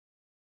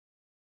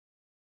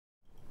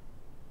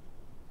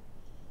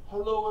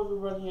Hello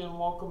everybody and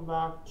welcome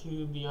back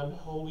to the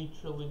Unholy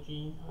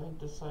Trilogy. I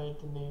decided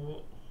to name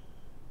it.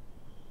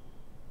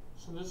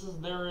 So this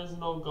is There Is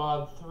No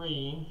God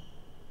 3.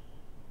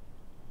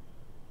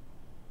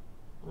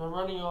 And I'm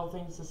running out of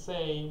things to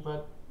say,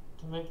 but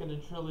to make it a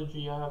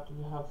trilogy I have to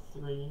have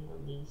 3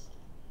 at least.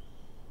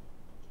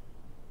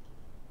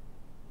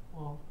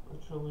 Well, a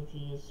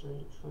trilogy is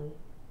 3, true.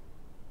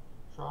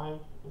 Try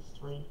is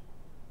 3.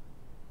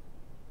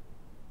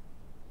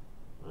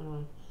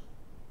 Anyway.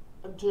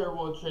 I'm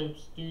terrible at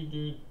shapes. Do.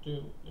 There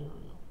we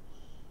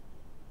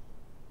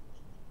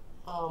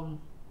go.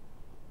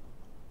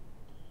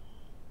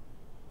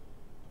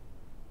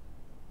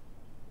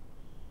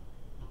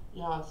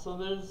 Yeah, so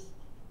there's,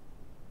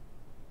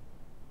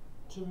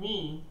 to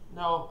me,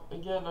 now,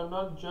 again, I'm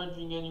not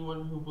judging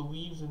anyone who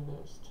believes in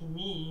this. To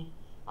me,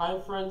 I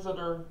have friends that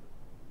are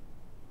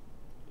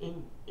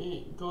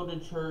go to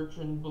church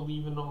and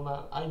believe in all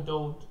that. I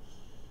don't.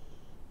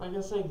 Like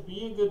I say,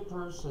 be a good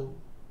person.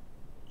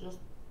 Just,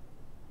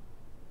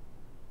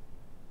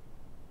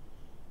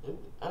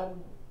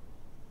 and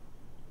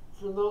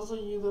for those of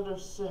you that are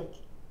sick,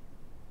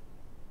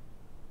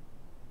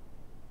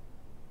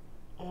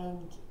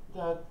 and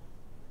that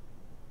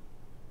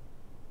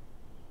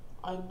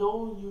I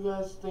know you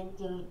guys think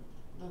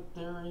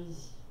there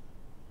is,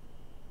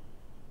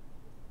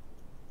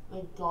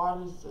 that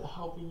God is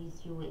helping you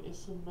through it.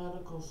 It's the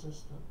medical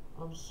system.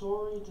 I'm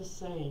sorry to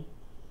say,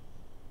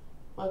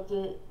 but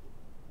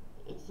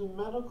it's the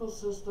medical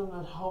system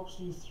that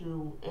helps you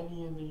through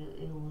any of your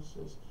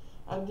illnesses.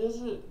 And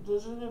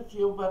doesn't it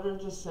feel better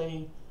to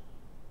say,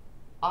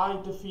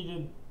 I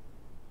defeated,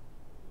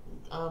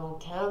 I don't know,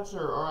 cancer,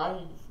 or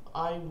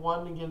I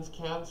won against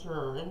cancer,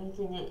 or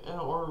anything,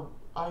 or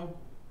I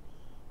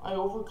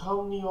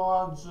overcome the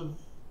odds of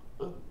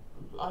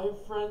I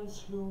have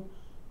friends who,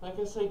 like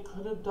I say,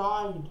 could have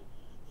died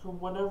from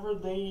whatever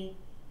they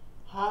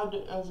had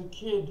as a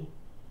kid,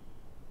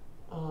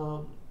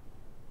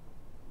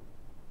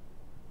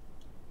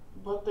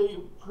 but they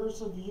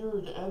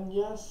persevered, and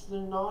yes, they're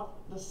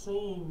not the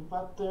same,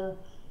 but they're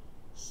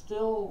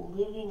still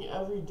living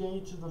every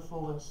day to the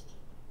fullest.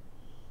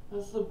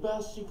 That's the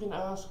best you can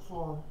ask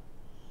for.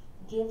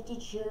 Give to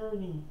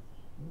charity.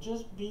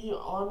 Just be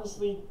honest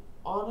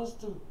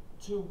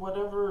to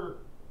whatever,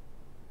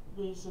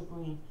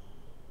 basically.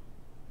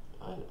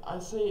 I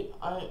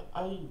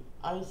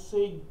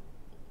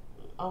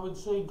would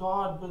say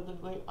God,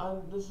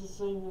 but this is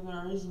saying that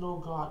there is no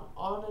God.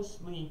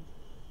 Honestly,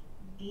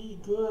 be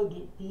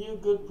good. Be a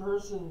good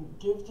person.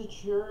 Give to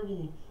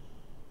charity.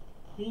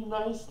 Be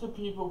nice to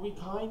people. Be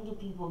kind to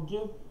people.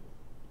 Give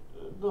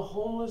the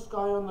homeless guy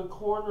on the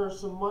corner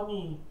some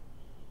money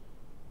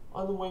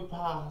on the way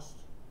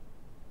past.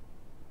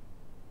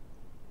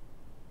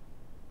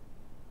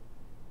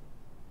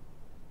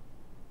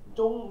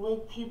 Don't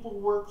make people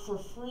work for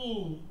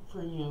free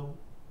for you.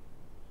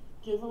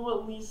 Give them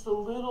at least a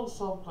little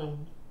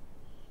something,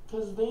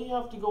 because they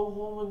have to go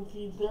home and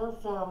feed their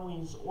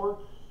families, or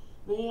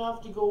they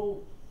have to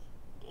go,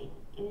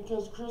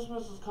 because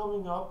Christmas is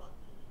coming up,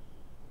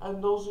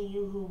 and those of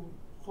you who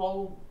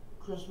follow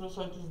Christmas,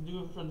 I just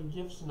do it for the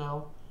gifts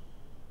now.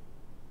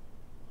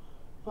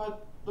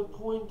 But the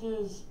point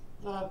is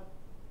that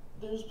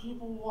there's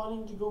people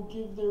wanting to go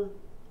give their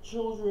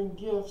children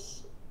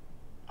gifts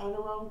and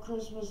around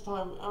Christmas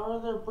time, or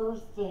their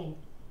birthday.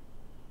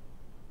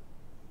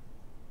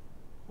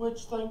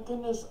 Which, thank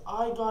goodness,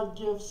 I got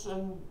gifts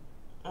and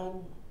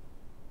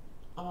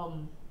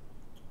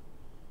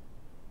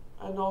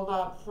all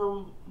that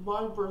from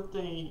my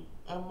birthday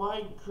and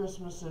my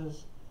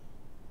Christmases.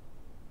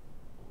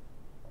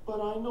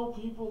 But I know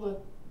people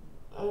that,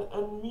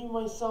 and me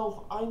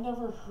myself, I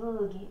never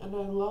heard "and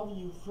I love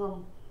you"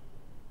 from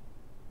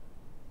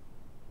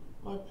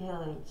my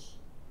parents.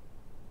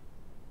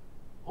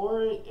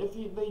 Or if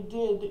they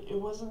did, it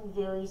wasn't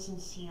very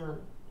sincere,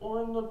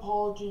 or an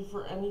apology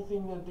for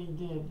anything that they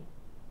did.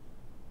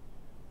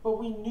 But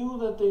we knew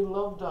that they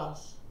loved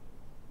us.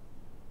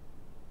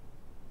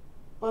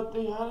 But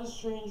they had a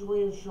strange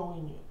way of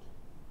showing it.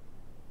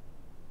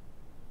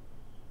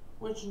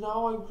 Which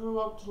now I grew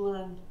up to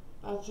learn,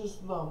 that's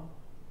just them.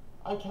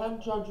 I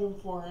can't judge them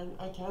for it.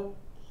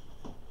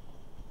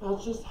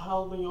 That's just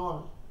how they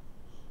are.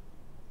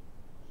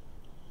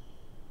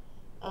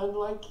 And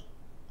like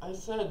I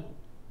said,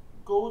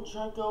 go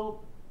check out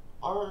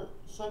our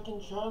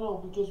second channel,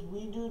 because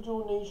we do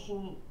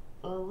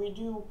we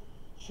do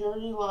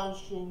charity live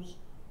streams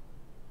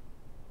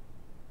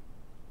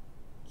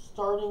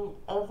starting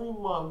every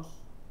month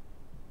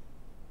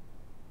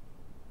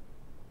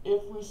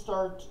if we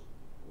start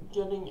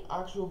getting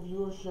actual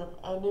viewership,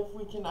 and if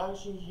we can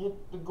actually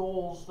hit the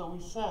goals that we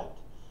set.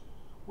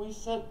 We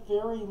set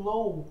very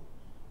low.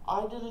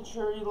 I did a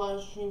charity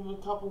live stream a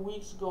couple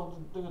weeks ago.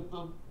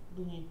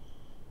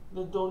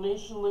 The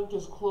donation link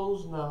is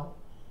closed now.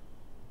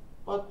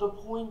 But the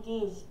point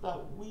is that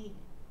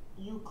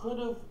you could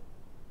have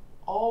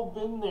all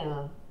been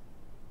there,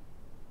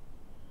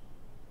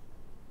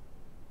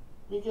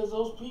 because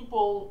those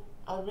people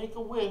at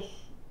Make-A-Wish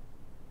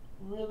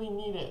really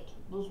need it.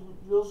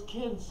 Those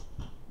kids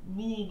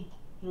need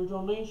your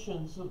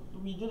donations. So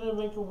we did a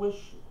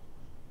Make-A-Wish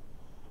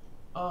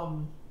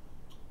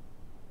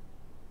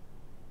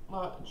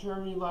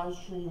charity live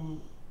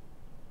stream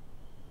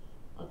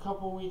a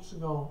couple weeks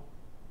ago,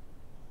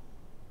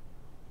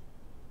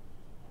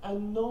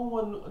 and no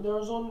one,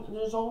 there's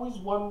always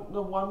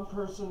the one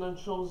person that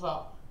shows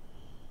up.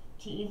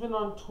 To even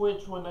on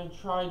Twitch when I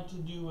tried to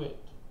do it,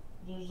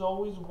 there's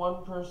always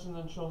one person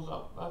that shows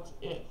up. That's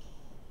it.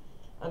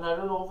 And I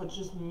don't know if it's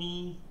just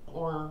me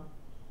or,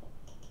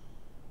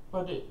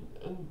 but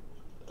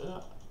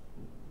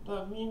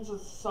that means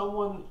that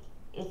someone,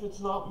 if it's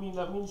not me,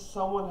 that means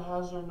someone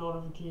has their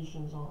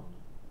notifications on.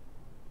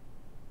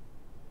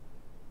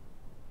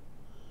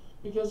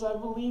 Because I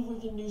believe we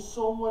can do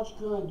so much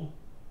good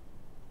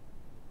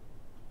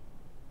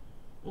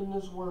in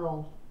this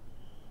world.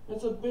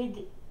 It's a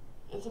big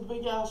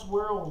ass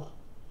world.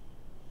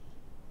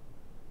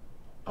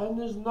 And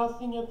there's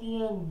nothing at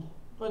the end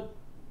but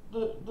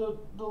the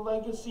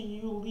legacy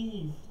you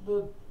leave,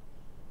 the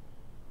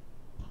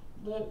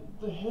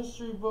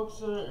history books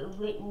that are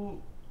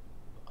written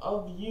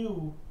of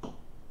you,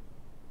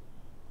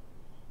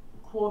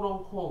 quote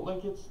unquote.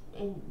 Like, it's,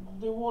 and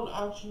they won't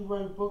actually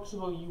write books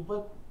about you,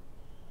 but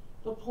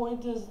the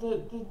point is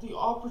that the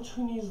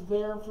opportunity is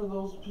there for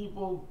those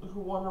people who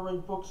want to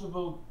write books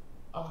about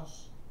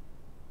us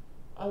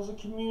as a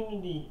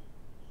community.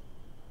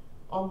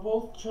 On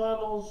both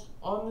channels,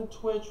 on the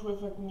Twitch,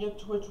 if I can get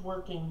Twitch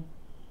working,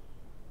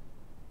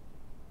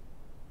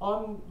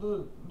 on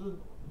the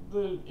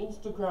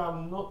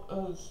Instagram,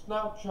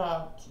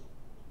 Snapchat,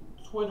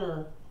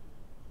 Twitter,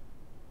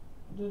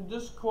 the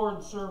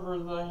Discord server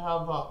that I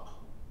have up.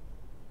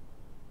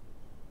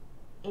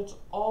 It's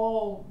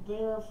all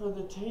there for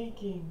the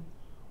taking.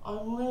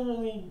 I'm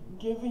literally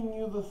giving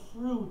you the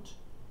fruit.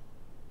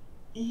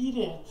 Eat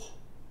it.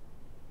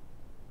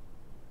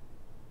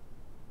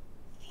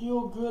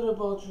 Feel good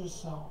about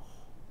yourself.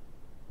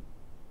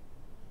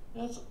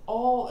 That's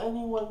all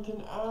anyone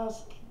can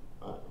ask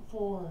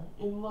for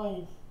in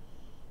life,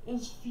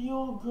 is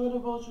feel good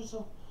about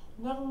yourself.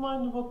 Never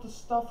mind about the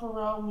stuff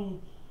around me,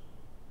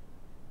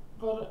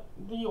 but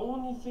the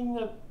only thing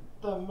that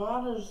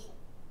matters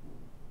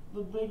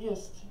the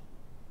biggest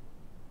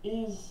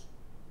is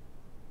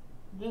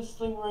this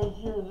thing right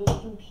here, this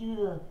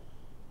computer,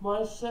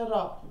 my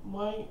setup,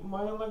 my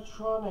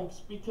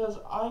electronics, because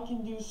I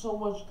can do so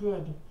much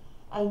good,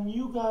 and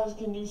you guys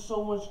can do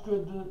so much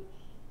good the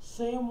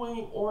same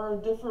way or a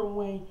different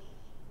way.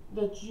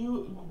 That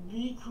you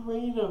be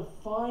creative,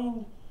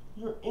 find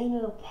your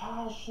inner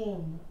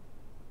passion.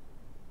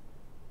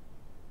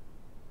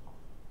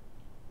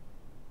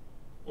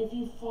 If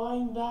you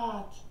find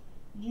that,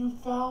 you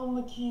found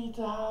the key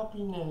to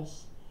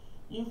happiness.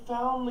 You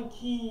found the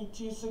key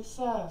to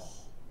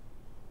success.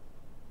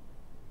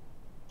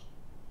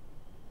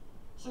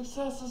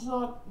 Success is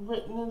not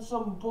written in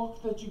some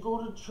book that you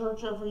go to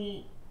church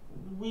every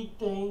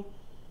weekday,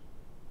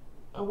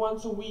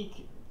 once a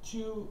week,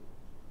 to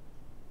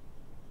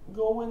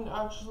go and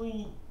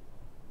actually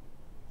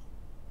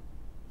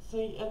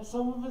say, and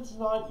some of it's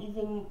not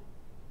even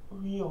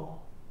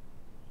real.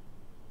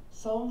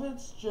 Some of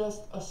it's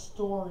just a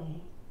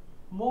story.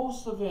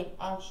 Most of it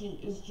actually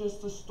is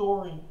just a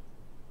story.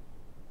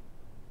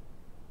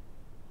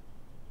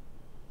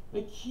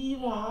 The key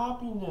to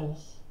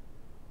happiness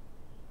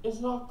is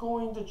not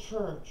going to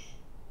church.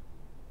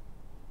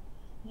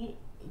 And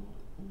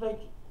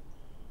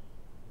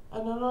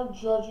I'm not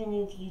judging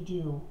if you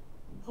do.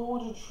 Go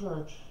to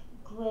church.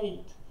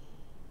 Great.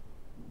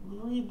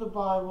 Read the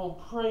Bible.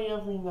 Pray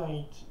every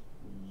night.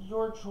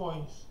 Your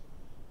choice.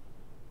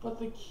 But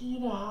the key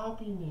to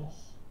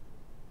happiness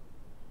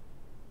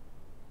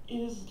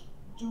is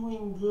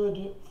doing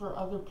good for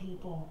other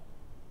people.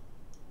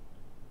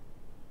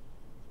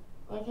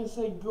 Like I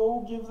say,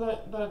 go give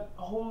that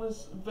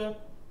homeless vet,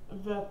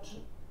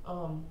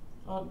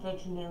 not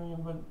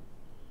veterinarian, but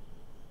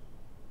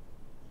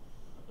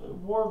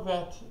war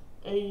vet,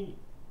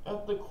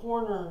 at the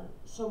corner,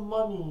 some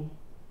money.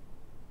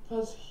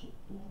 Because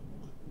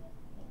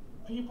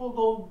people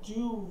don't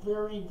do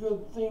very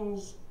good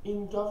things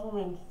in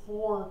government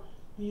for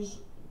these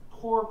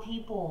poor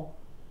people.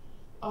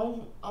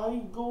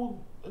 I go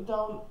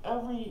down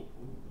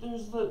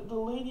there's the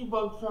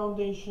Ladybug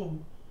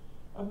Foundation.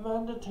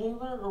 Amanda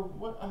Taylor, or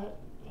what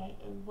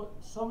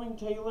something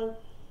Taylor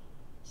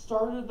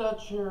started that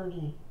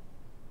charity.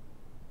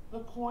 The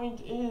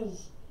point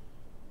is,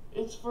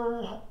 it's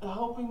for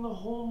helping the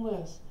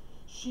homeless.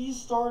 She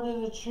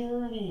started a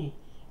charity,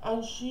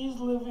 and she's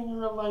living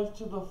her life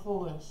to the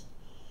fullest.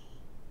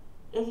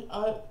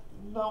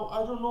 Now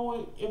I don't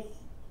know if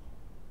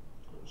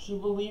she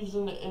believes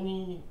in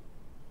any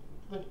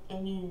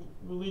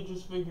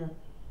religious figure,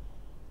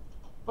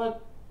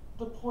 but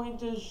the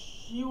point is,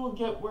 she will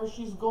get where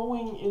she's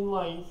going in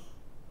life,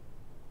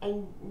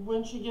 and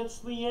when she gets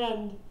to the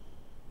end,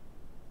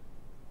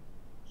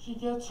 she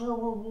gets her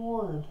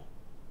reward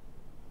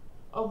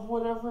of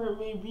whatever it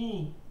may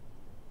be.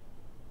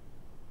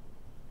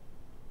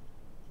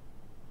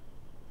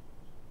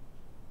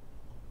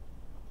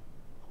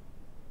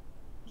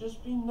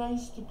 Just be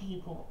nice to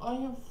people. I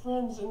have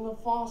friends in the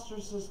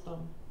foster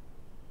system.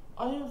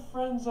 I have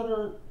friends that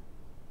are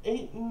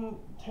 8 and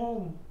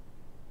 10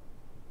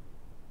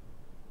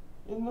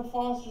 in the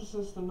foster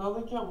system. Now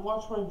they can't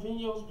watch my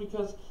videos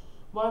because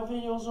my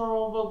videos are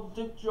all about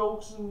dick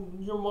jokes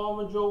and your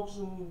mama jokes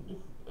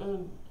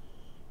and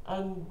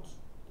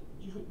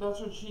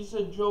that's what she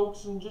said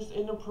jokes and just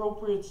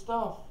inappropriate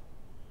stuff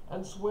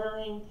and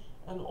swearing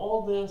and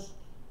all this.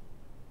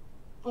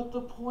 But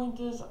the point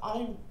is,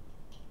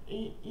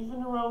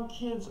 even around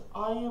kids,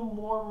 I am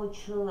more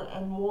mature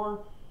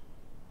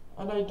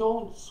and I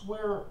don't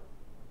swear,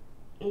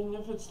 and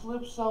if it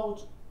slips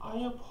out,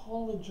 I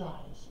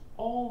apologize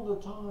all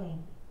the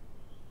time.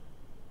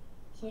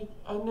 It's like,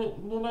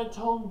 and then I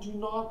tell them, do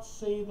not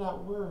say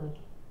that word,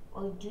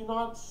 or do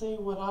not say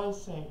what I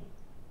say.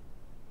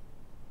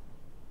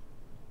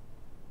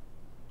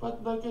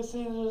 But like I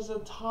say, there's a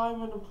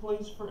time and a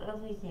place for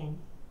everything.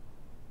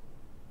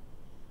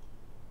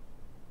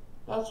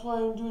 That's why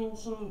I'm doing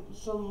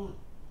some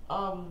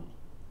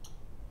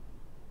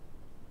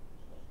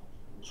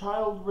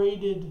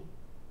child-rated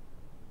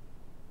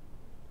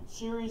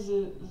series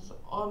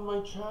on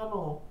my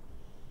channel,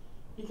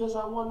 because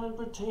I want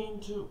to pertain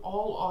to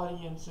all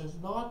audiences,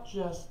 not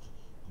just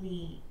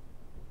the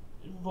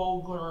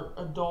vulgar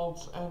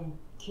adults and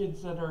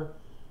kids that are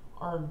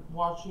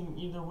watching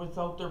either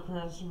without their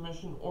parents'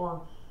 permission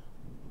or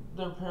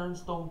their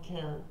parents don't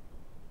care.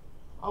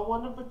 I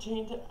want to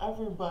pertain to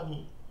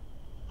everybody.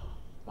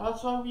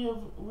 That's why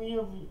we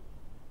have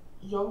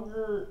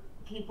younger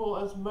people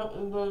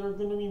that are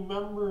going to be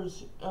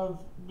members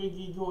of Big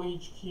Ego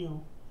HQ.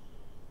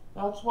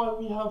 That's why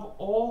we have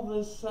all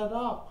this set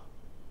up.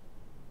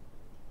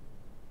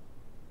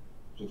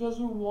 Because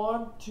we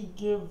want to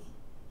give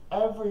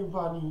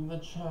everybody the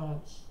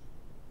chance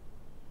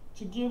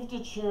to give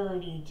to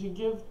charity, to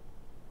give,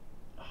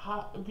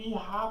 be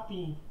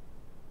happy.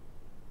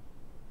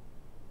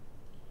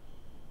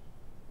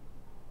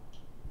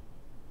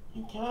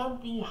 You can't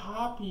be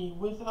happy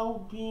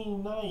without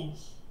being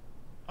nice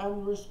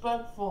and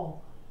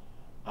respectful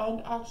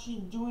and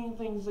actually doing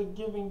things like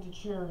giving to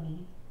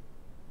charity.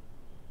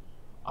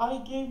 I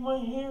gave my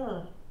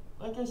hair,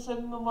 like I said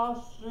in the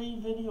last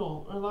two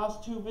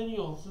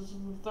videos, this is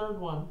the third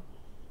one.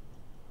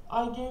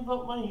 I gave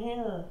up my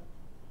hair.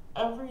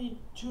 Every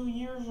 2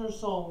 years or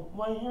so,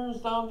 my hair is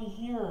down to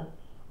here.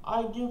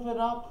 I give it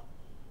up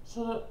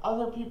so that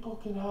other people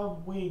can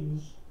have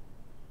wigs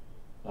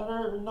that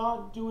are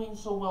not doing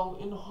so well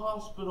in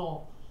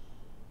hospital,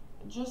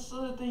 just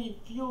so that they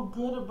feel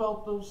good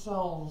about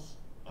themselves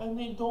and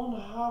they don't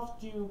have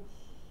to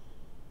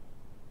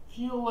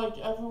feel like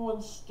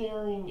everyone's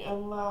staring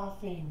and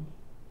laughing.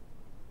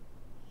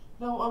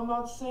 Now, I'm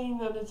not saying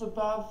that it's a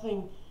bad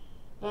thing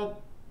that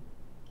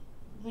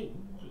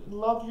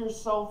love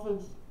yourself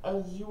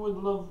as you would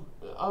love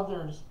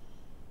others,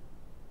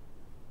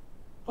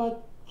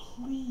 but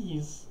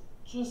please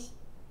just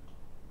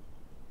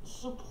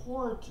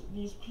support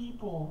these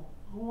people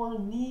who are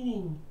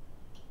needing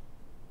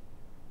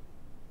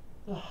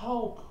the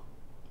help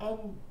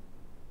and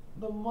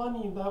the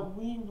money that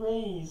we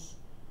raise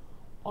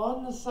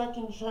on the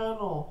second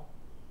channel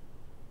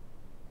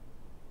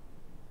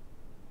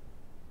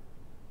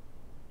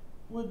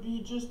would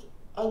be just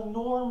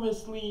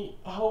enormously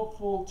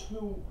helpful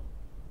to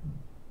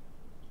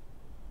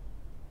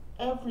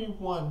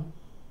everyone.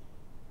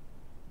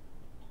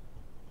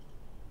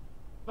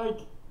 Like,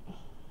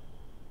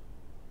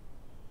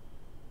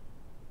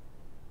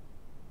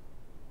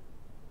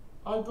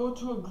 I go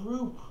to a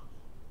group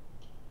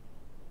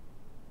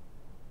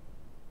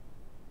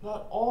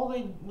that all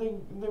they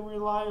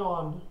rely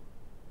on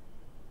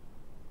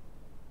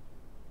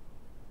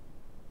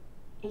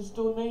is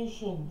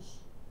donations.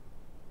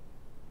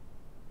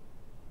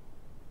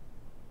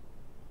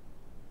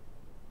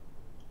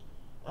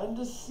 And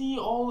to see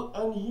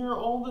and hear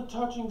all the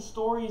touching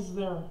stories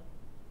there.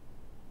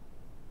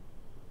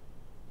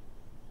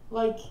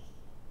 Like,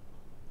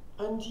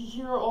 and to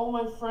hear all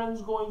my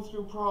friends going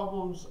through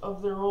problems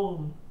of their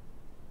own.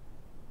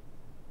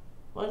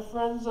 My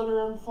friends that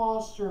are in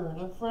foster,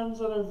 the friends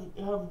that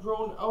have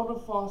grown out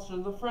of foster,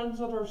 the friends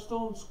that are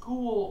still in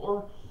school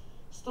or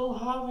still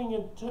having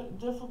a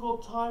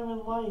difficult time in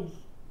life.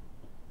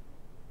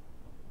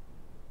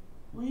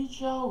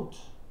 Reach out.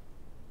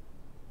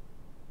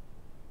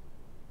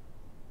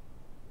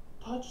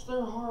 Touch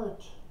their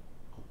heart.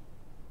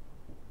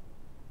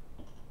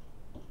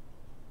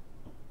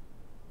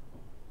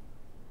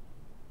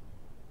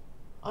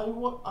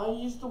 I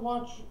used to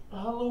watch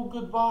Hello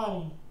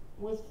Goodbye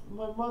with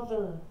my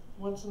mother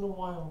once in a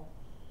while.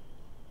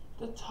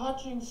 The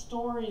touching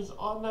stories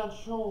on that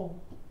show.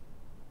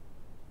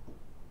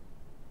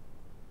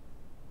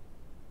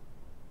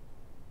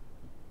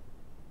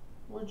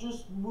 We're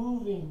just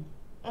moving.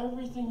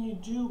 Everything you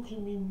do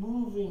can be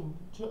moving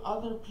to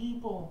other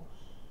people.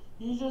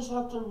 You just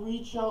have to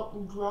reach out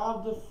and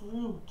grab the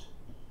fruit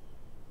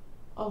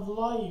of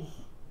life.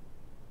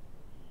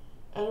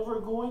 And if we're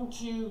going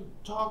to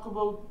talk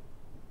about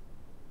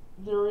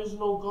there is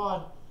no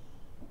God,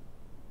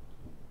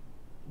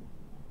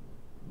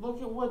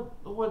 look at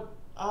what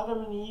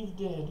Adam and Eve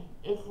did.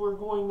 If we're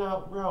going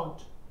that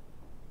route,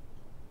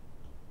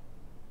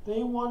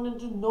 they wanted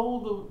to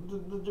know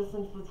the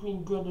difference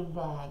between good and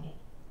bad,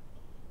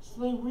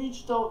 so they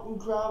reached out and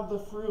grabbed the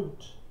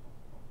fruit.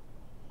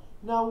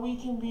 Now we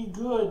can be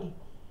good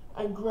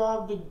and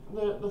grab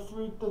the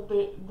fruit that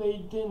they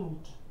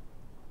didn't.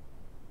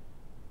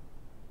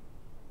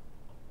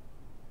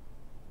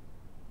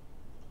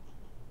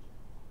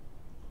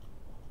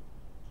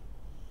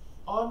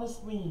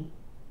 Honestly,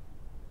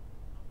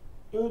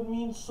 it would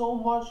mean so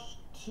much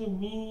to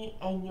me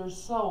and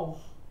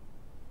yourself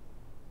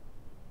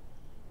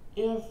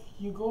if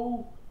you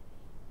go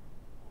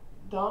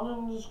down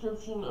in the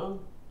description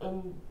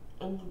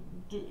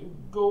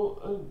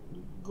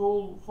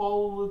go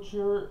follow the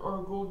charity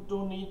or go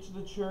donate to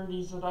the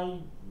charities that I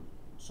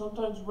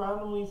sometimes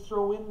randomly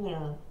throw in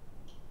there,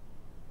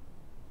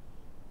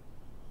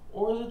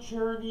 or the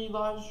charity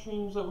live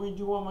streams that we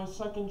do on my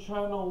second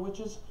channel, which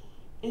is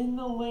in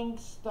the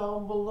links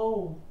down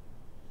below.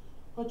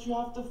 But you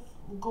have to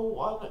go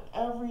on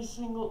every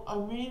single, I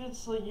made it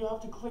so that you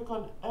have to click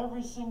on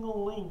every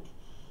single link,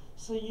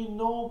 so you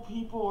know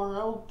people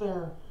are out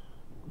there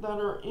that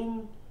are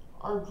in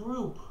our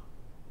group.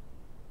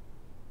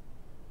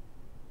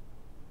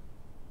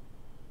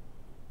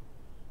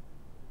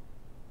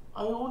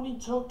 I only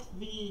took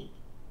the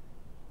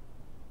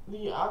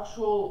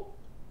actual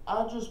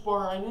address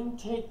bar. I didn't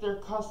take their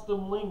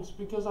custom links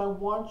because I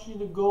want you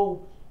to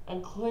go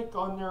and click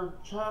on their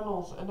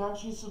channels and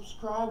actually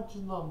subscribe to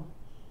them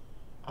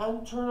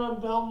and turn on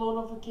bell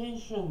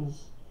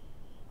notifications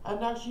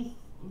and actually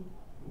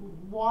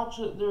watch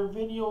their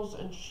videos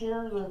and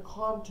share their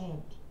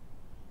content,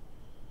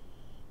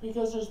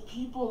 because there's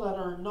people that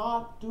are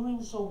not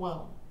doing so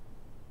well.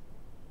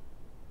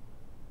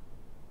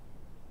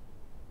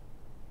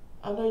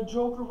 And I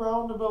joke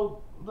around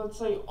about, let's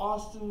say,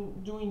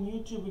 Austin doing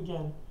YouTube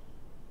again.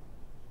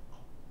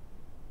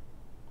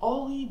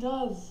 All he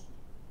does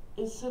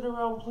is sit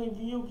around and play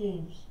video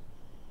games,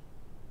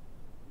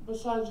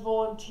 besides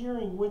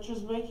volunteering, which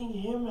is making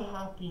him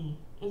happy,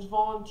 is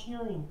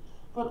volunteering.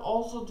 But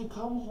also to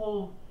come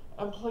home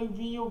and play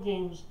video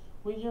games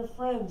with your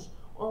friends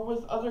or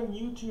with other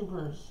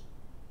YouTubers.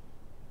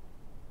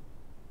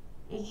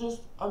 It's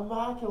just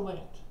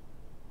immaculate,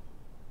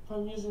 if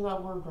I'm using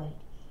that word right.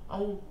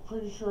 I'm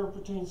pretty sure it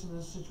pertains to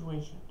this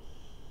situation.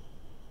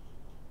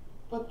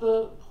 But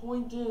the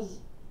point is,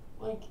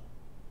 like,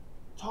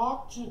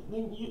 talk to,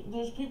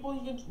 there's people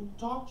you can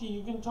talk to.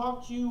 You can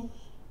talk to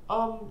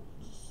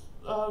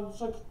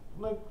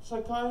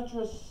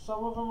psychiatrists.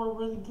 Some of them are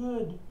really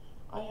good.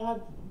 I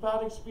had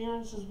bad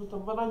experiences with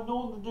them, but I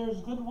know that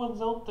there's good ones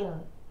out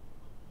there.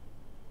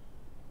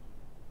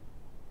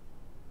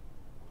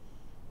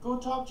 Go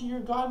talk to your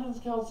guidance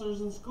counselors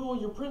in school,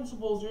 your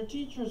principals, your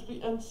teachers,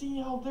 and see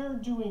how they're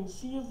doing.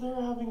 See if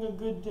they're having a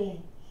good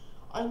day.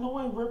 I know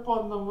I rip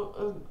on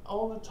them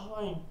all the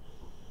time,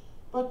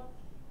 but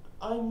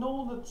I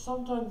know that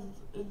sometimes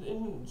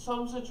in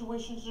some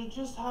situations they're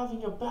just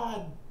having a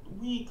bad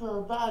week or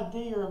a bad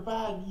day or a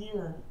bad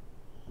year.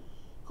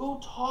 Go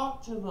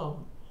talk to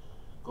them.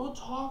 Go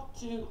talk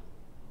to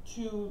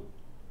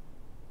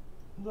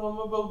them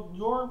about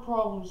your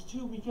problems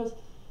too, because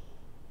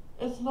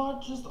it's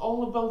not just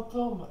all about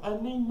them,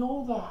 and they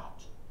know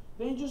that.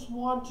 They just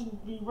want to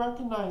be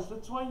recognized.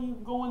 That's why you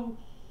go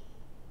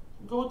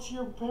to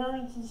your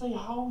parents and say,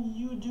 how are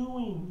you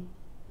doing?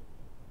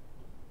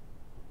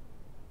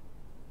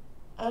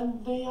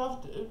 And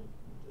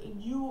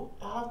you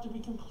have to be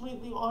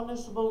completely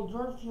honest about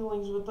your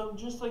feelings with them,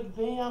 just like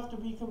they have to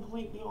be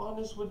completely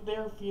honest with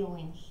their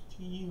feelings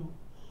to you.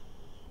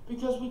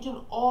 Because we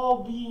can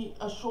all be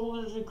a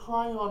shoulder to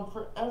cry on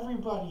for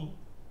everybody.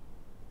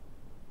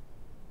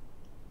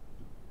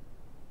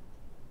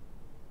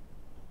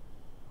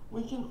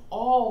 We can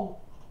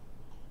all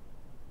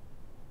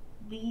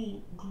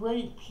be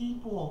great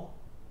people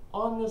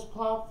on this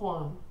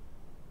platform.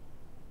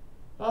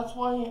 That's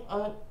why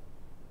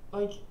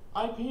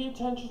I pay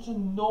attention to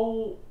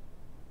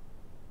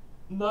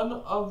none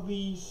of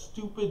the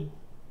stupid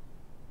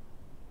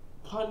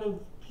kind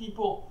of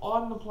people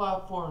on the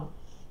platform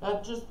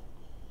that just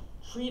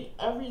treat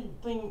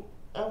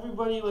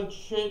everybody like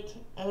shit,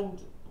 and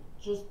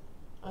just,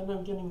 and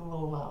I'm getting a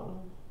little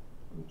loud.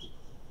 Oops.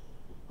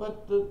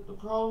 But the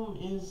problem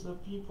is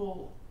that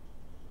people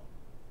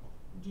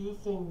do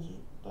things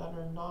that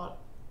are not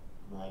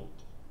right.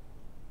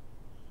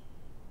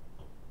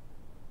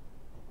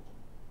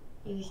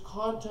 There's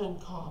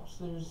content cops,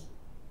 there's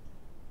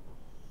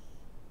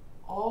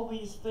all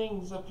these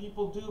things that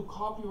people do.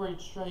 Copyright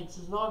strikes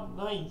is not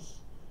nice.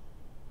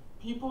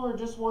 People are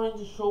just wanting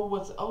to show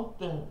what's out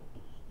there.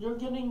 You're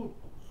getting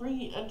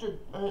free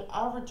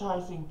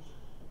advertising,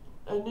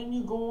 and then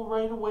you go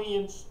right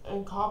away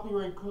and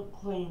copyright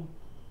claim.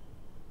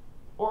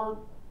 Or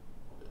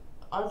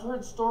I've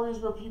heard stories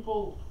where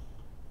people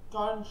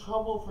got in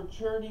trouble for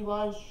charity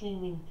live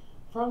streaming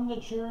from the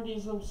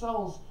charities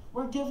themselves.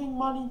 We're giving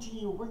money to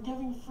you. We're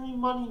giving free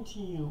money to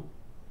you.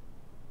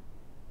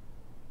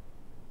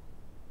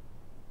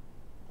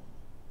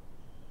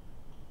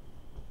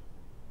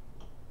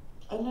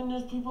 And then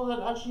there's people that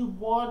actually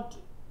want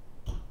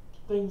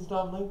things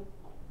done,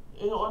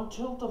 like on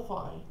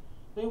Tiltify.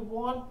 They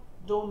want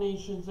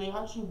donations. They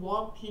actually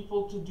want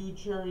people to do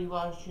charity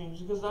live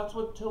streams because that's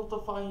what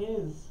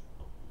Tiltify is.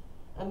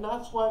 And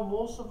that's why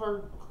most of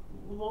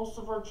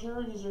our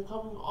charities are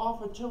coming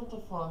off of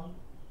Tiltify.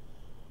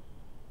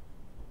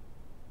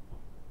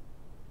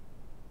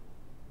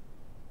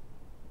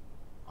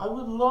 I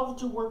would love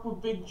to work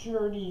with big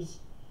charities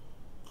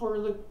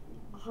for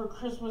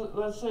Christmas,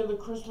 let's say the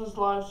Christmas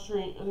live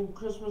stream and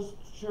Christmas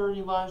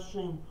charity live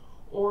stream,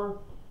 or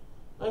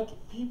like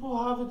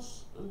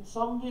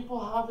some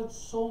people have it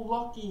so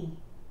lucky.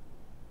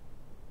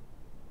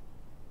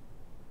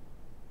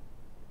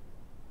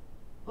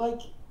 Like,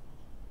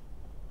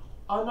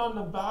 I'm not in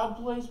a bad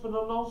place, but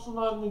I'm also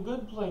not in a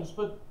good place,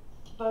 but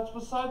that's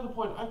beside the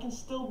point. I can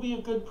still be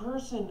a good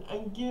person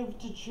and give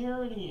to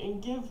charity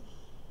and give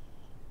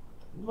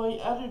my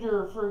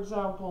editor, for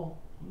example,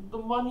 the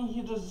money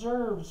he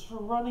deserves for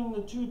running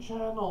the 2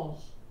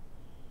 channels,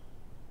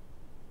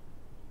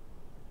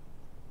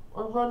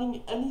 or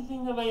running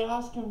anything that I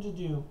ask him to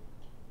do,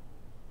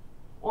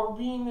 or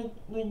being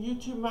the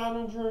YouTube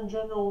manager in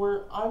general,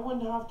 where I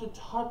wouldn't have to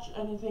touch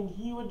anything.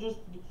 He would just,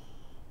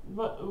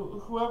 but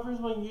whoever's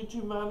my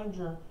YouTube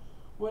manager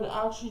would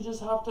actually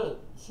just have to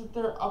sit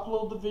there,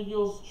 upload the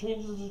videos,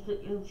 change the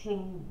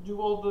description,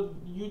 do all the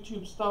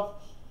YouTube stuff.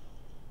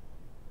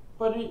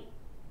 But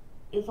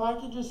if I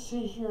could just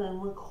sit here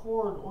and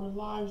record or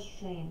live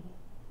stream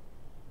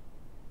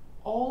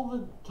all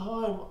the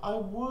time,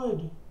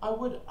 I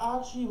would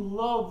actually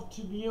love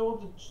to be able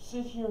to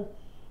sit here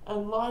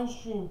and live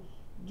stream,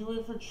 do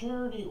it for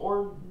charity,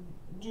 or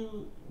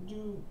do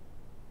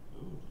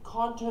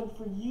content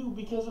for you,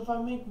 because if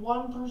I make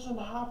one person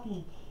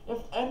happy, if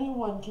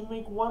anyone can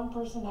make one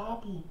person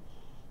happy,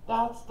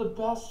 that's the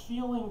best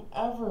feeling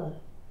ever.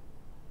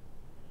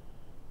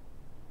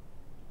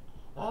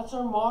 That's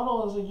our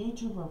model as a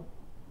YouTuber.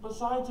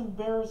 Besides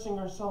embarrassing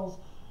ourselves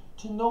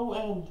to no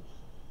end,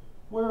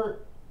 where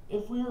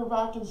if we were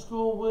back in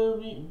school, we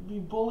would be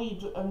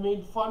bullied and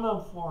made fun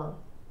of for.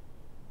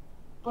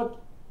 But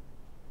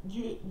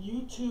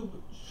YouTube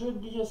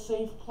should be a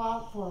safe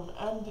platform,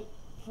 and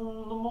for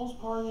the most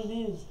part it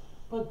is.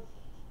 But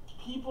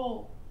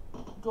people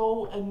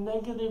go and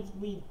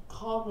negatively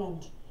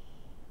comment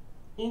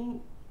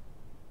in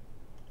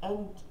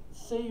and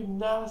say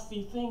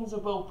nasty things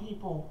about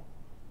people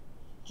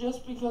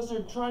just because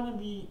they're trying to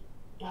be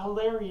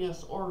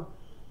hilarious or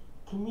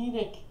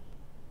comedic.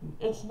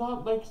 It's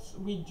not like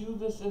we do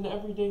this in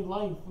everyday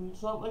life.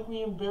 It's not like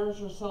we embarrass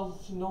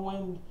ourselves to no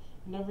end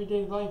in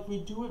everyday life.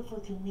 We do it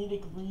for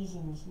comedic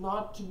reasons,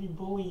 not to be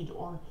bullied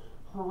or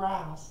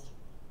harassed.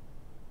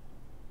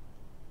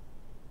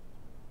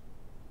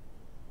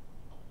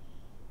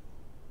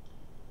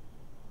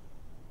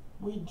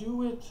 We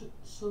do it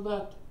so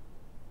that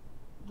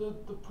the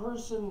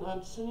person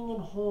that's sitting at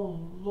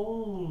home,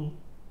 lonely,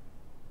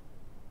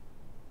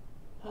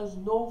 has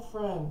no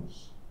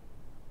friends,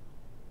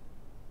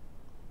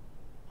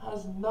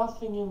 has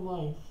nothing in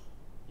life,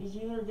 is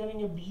either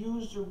getting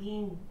abused or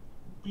being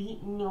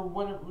beaten or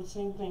whatever,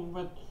 same thing,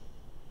 but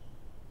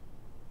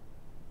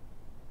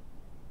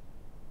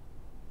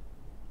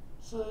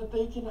so that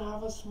they can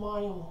have a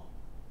smile,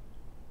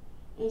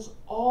 is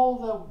all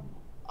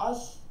that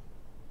us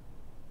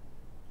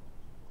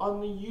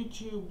on the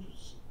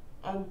YouTubes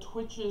and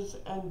Twitches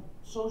and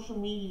social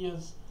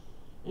medias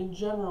in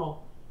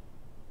general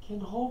can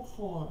hope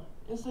for,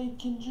 is they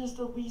can just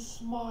at least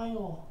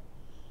smile.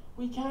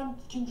 We can't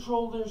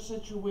control their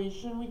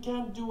situation, we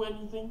can't do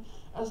anything,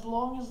 as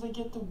long as they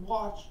get to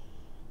watch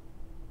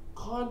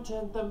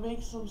content that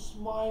makes them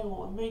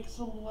smile and makes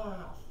them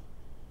laugh.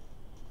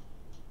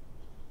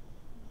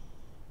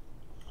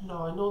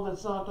 Now, I know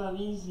that's not that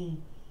easy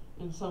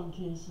in some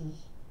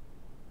cases,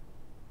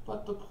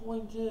 but the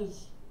point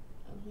is,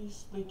 at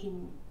least they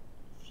can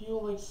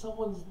feel like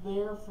someone's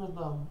there for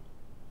them.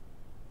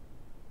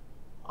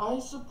 I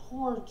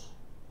support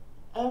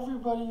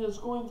everybody that's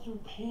going through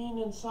pain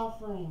and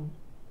suffering,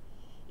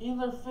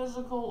 either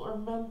physical or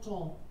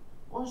mental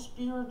or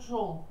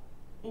spiritual.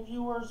 If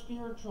you are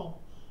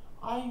spiritual,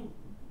 I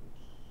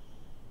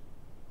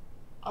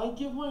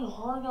give my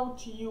heart out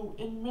to you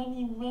in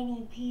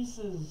many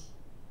pieces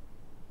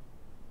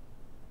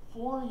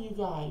for you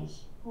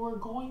guys who are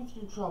going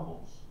through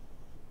troubles,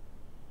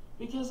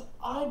 because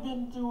I've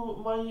been through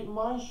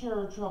my share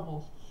of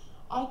troubles.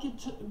 I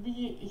could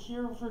be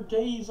here for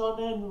days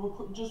on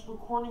end just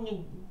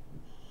recording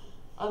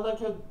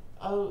like a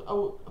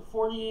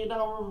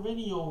 48-hour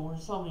video or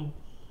something,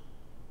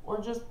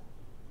 or just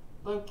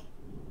like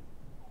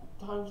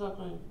times up,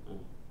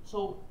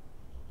 so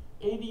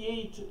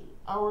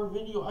 88-hour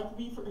video. I could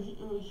be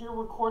here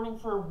recording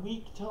for a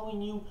week telling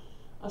you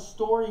a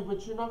story,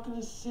 but you're not going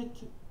to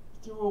sit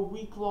through a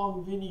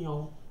week-long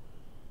video.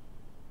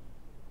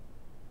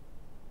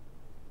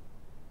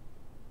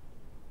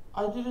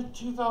 I did a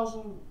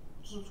 2,000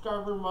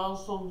 subscriber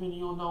milestone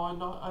video. Now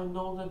I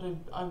know that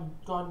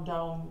I've gone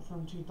down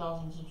from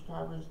 2,000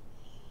 subscribers.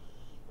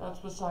 That's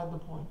beside the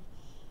point.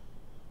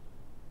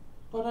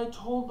 But I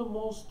told the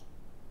most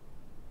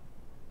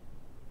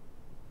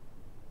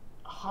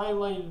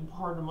highlighted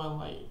part of my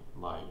life.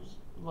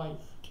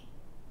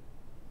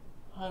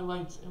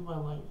 Highlights in my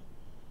life.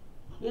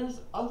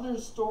 There's other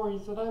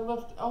stories that I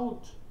left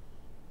out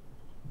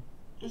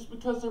just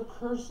because they're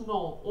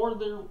personal, or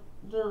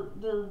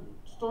they're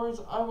stories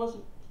I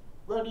wasn't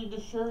ready to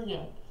share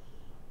yet.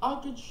 I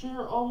could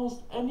share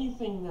almost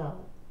anything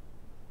now.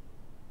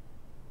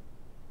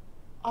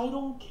 I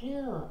don't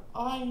care.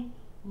 I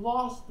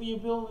lost the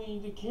ability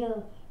to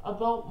care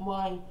about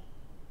my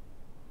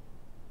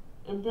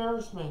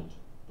embarrassment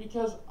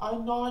because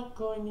I'm not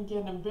going to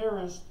get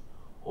embarrassed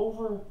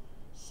over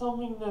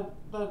something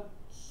that's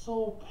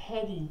so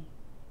petty.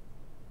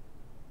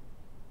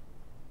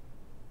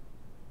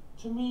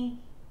 To me,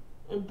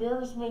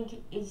 embarrassment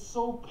is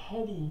so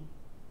petty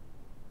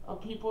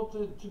of people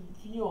to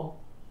feel,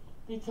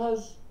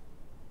 because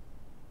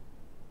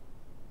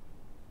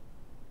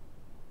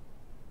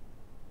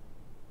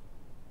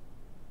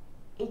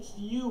it's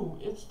you.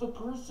 It's the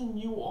person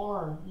you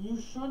are. You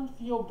shouldn't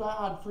feel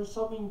bad for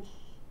something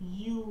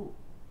you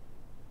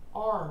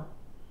are.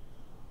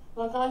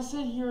 Like, I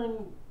sit here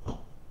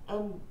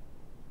and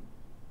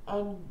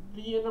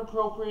be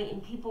inappropriate,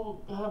 and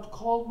people have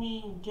called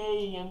me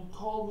gay and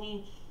called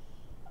me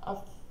a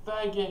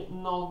faggot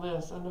and all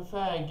this and a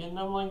fag, and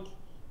I'm like,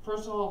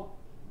 first of all,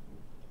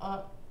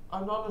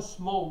 I'm not a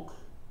smoke,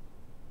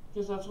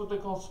 because that's what they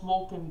call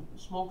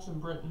smokes in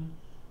Britain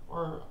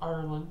or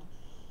Ireland.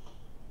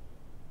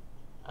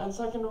 And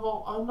second of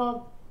all,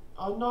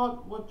 I'm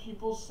not what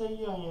people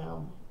say I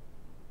am.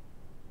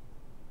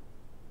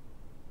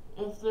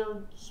 If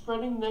they're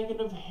spreading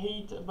negative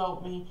hate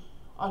about me,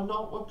 I'm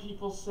not what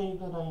people say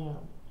that I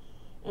am.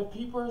 If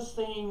people are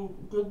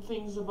saying good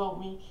things about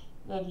me,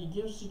 that he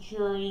gives to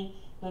charity,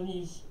 that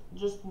he's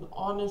just an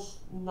honest,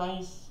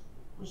 nice,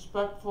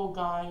 respectful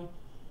guy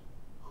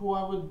who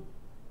I would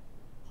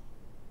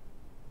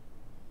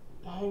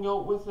hang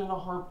out with in a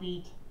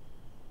heartbeat,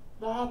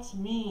 that's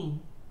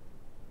me.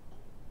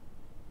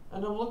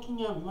 And I'm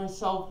looking at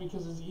myself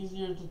because it's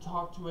easier to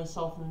talk to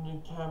myself than in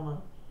a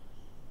camera.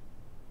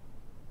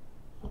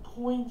 The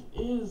point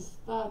is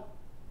that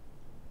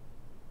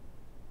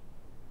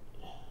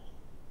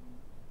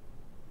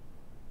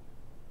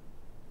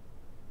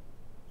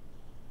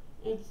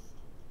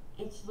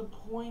it's the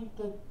point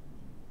that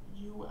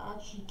you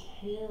actually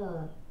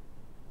care.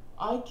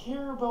 I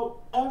care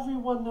about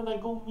everyone that I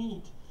go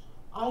meet.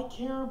 I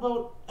care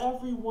about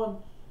everyone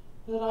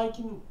that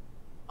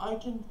I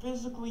can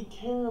physically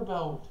care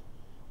about,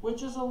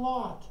 which is a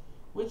lot,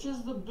 which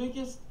is the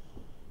biggest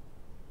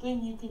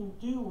thing you can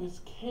do,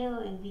 is care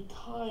and be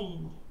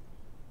kind.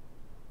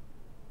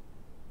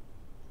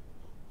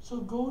 So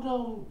go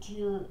down to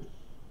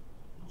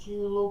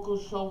your local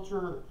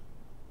shelter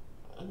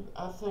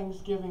at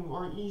Thanksgiving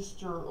or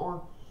Easter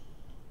or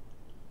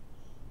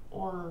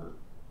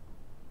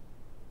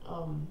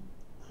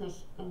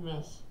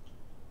Christmas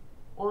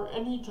or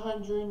any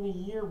time during the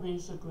year,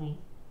 basically,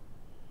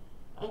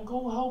 and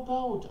go help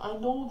out. I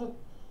know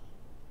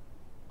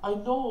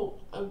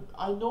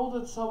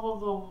that some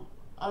of them,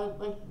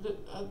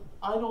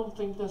 I don't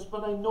think this,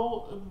 but I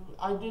know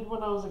I did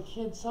when I was a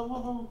kid. Some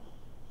of them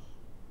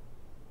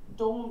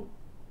don't.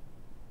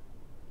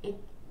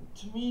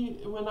 To me,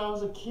 when I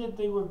was a kid,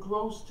 they were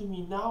gross to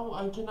me. Now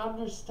I can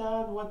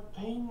understand what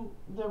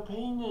their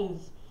pain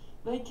is.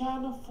 They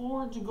can't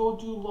afford to go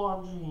do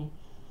laundry.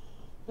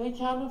 They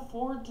can't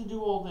afford to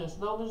do all this.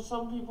 Now there's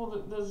some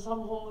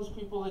homeless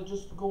people that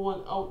just go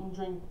out and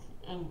drink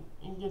and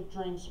get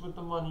drinks with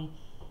the money,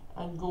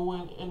 and go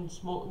in and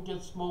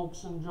get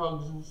smokes and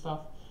drugs and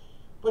stuff.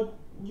 But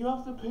you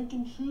have to pick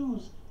and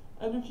choose.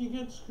 And if you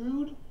get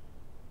screwed,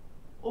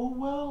 oh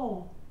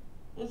well.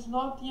 It's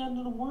not the end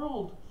of the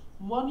world.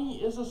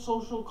 Money is a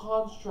social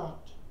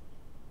construct.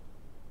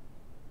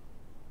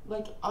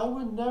 Like, I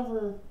would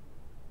never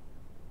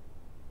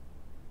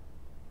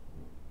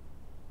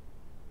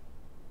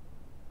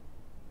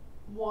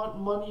want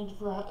money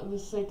for the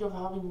sake of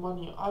having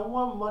money. I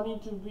want money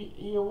to be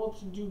able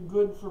to do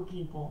good for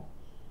people.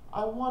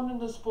 I want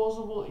a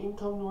disposable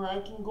income where I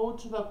can go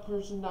to that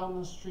person down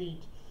the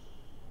street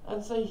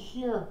and say,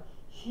 here's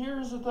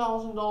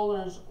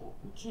 $1,000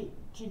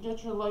 to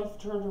get your life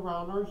turned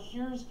around, or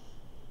here's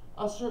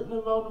a certain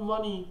amount of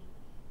money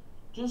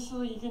just so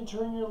that you can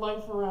turn your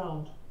life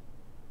around.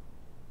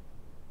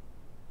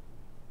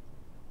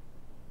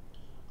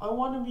 I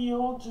want to be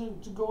able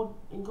to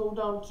go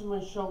down to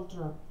my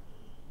shelter.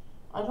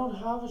 I don't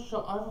have a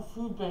shelter. I have a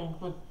food bank,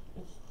 but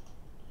it's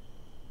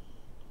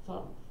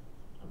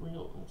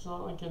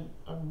not like a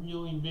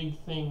really big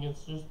thing.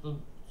 It's just a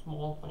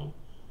small thing.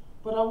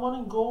 But I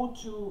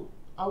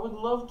would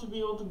love to be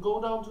able to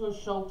go down to a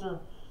shelter.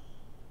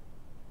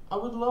 I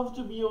would love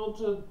to be able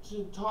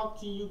to talk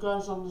to you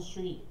guys on the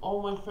street,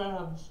 all my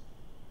fans,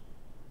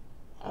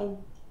 and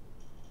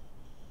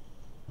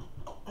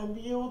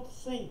be able to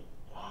say,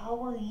 how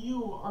are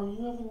you? Are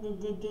you having a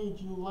good day?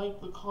 Do you like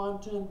the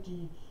content?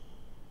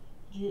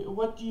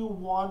 What do you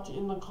want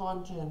in the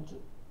content?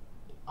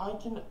 I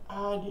can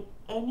add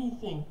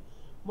anything.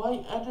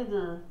 My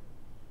editor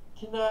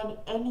can add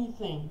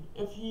anything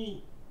if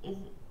he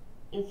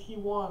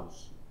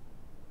wants,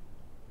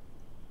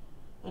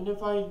 and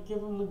if I give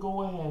him the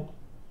go ahead.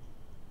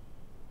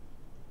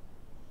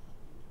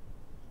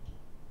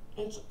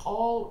 It's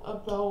all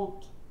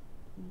about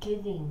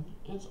giving.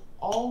 It's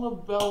all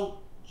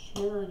about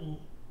charity.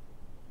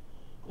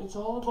 It's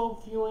all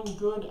about feeling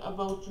good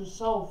about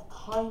yourself,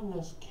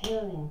 kindness,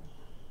 caring.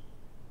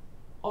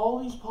 All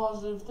these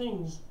positive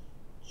things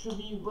should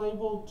be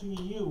labeled to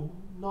you,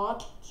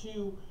 not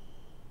to,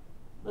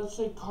 let's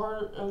say,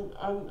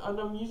 and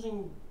I'm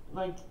using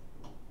like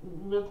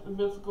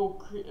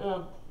mythical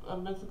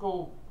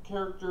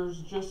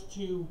characters just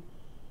to,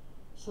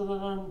 so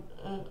that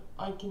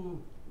I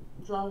can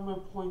drive my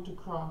point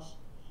across.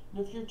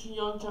 And if you're too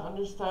young to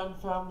understand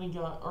Family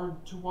Guy or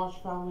to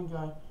watch Family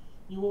Guy,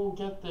 you won't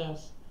get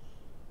this.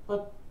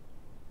 But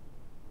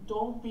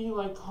don't be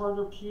like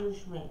Carter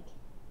Peterschmidt.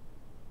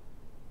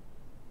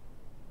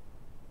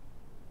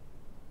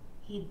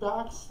 He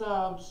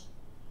backstabs,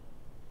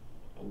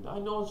 and I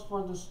know it's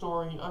for the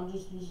story, I'm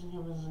just using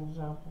him as an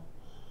example.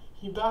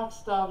 He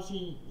backstabs,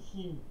 he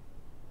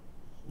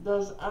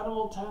does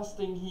animal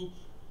testing, he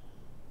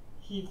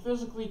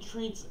physically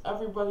treats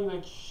everybody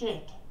like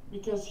shit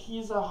because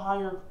he's a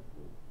higher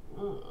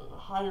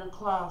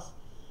class.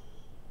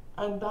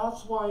 And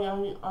that's why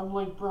I'm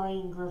like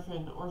Brian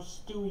Griffin or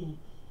Stewie,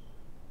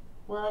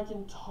 where I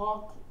can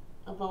talk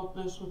about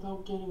this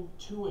without getting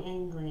too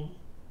angry.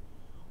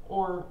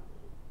 Or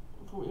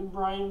in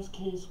Brian's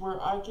case, where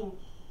I can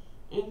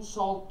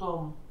insult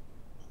them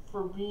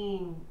for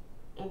being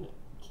an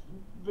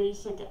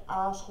basic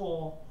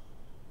asshole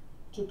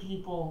to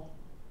people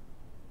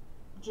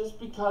just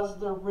because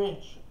they're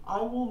rich.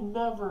 I will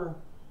never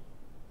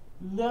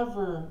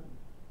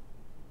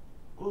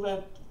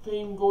let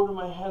fame go to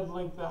my head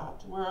like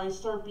that, where I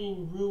start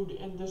being rude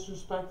and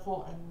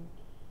disrespectful, and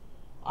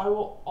I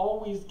will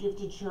always give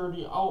to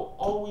charity. I'll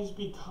always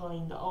be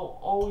kind. I'll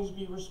always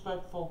be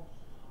respectful.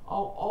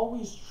 I'll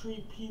always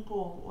treat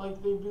people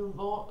like they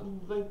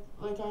belong,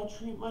 like I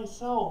treat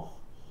myself,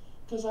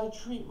 because I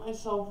treat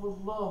myself with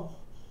love,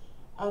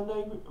 and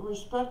I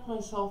respect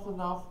myself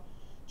enough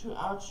to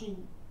actually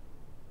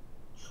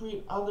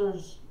treat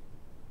others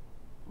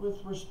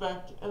with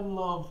respect and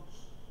love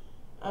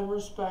and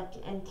respect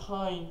and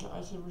I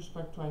said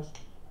respect twice,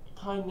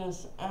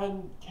 kindness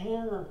and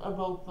care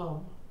about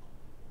them.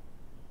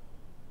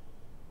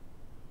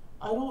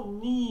 I don't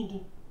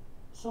need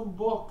some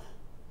book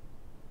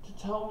to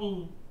tell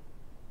me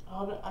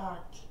how to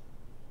act.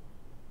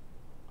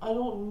 I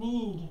don't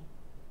need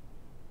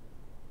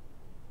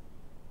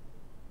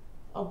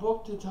a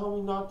book to tell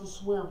me not to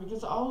swear,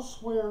 because I'll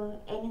swear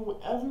anyway.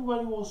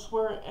 Everybody will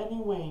swear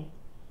anyway,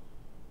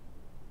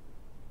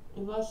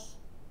 unless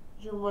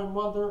you're my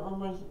mother or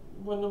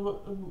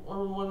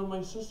one of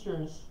my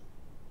sisters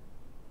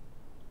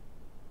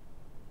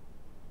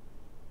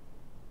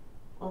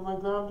or my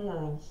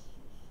grandparents.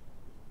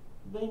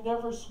 They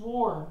never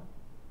swore.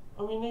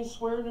 I mean, they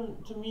swear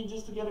to me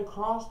just to get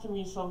across to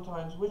me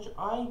sometimes, which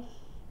I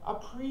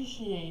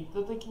appreciate,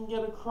 that they can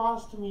get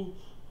across to me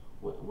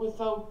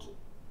without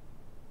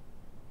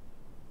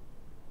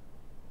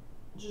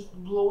just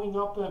blowing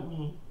up at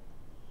me.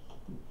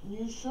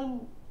 You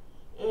shouldn't,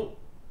 if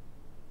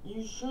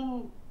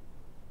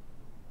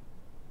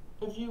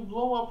you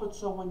blow up at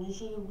someone, you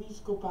should at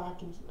least go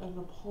back and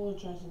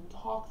apologize and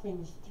talk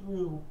things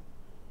through.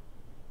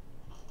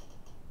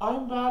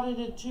 I'm bad at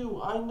it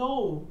too, I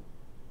know.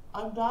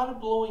 I'm bad at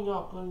blowing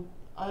up, and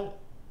I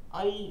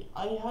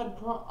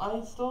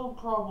still have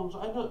problems.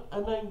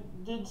 And I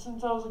did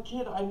since I was a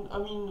kid. I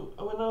mean,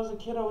 when I was a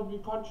kid, I would be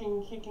punching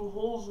and kicking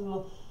holes in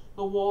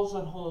the walls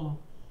at home.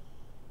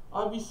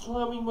 I'd be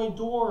slamming my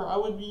door. I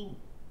would be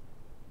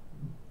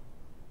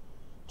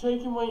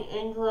taking my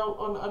anger out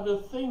on other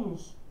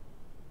things,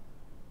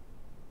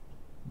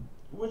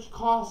 which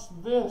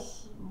cost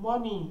this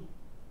money.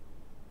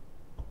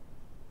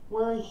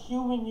 Where a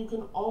human, you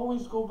can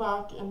always go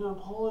back and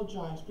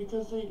apologize,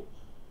 because they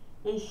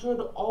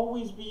should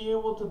always be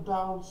able to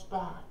bounce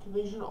back.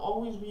 They should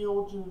always be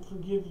able to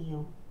forgive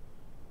you.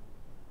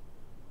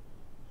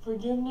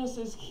 Forgiveness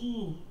is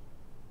key.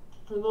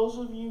 For those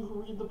of you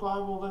who read the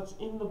Bible, that's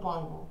in the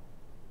Bible.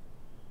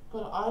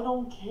 But I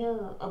don't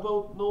care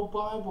about no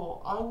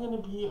Bible. I'm going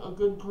to be a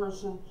good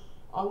person.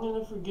 I'm going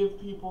to forgive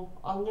people.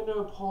 I'm going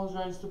to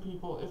apologize to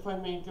people if I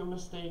make a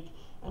mistake.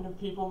 And if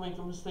people make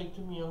a mistake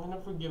to me, I'm going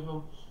to forgive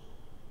them.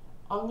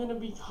 I'm going to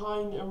be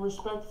kind and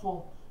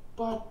respectful.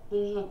 But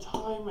there's a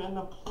time and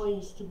a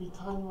place to be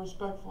kind and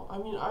respectful. I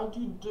mean, I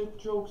do dick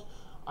jokes.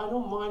 I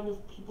don't mind if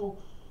people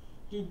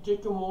do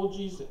dick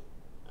emojis,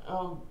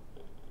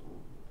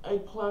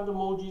 eggplant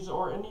emojis,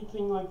 or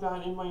anything like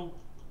that in my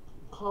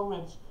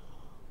comments.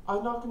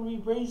 I'm not going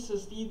to be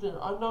racist either.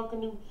 I'm not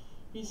going to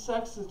be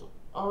sexist,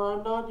 or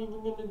I'm not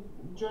even going to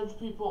judge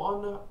people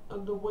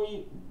on the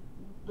way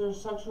their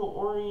sexual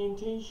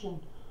orientation.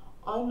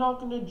 I'm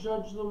not going to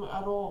judge them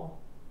at all.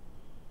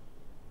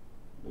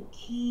 The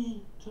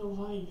key to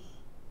life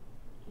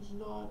is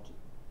not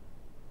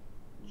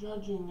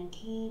judging. The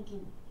key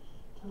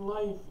to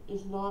life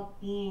is not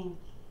being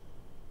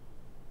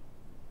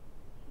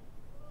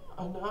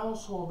an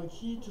asshole. The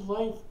key to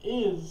life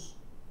is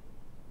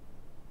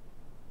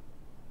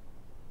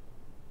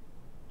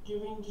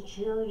giving to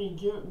charity,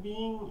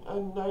 being a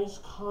nice,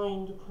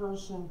 kind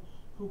person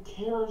who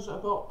cares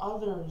about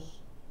others.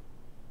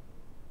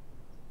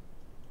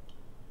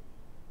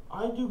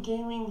 I do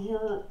gaming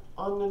here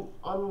on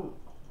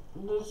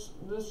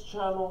this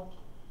channel.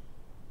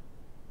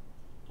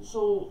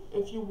 So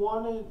if you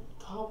want to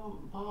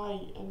come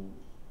by and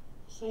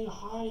say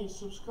hi,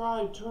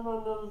 subscribe, turn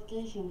on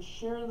notifications,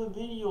 share the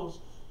videos,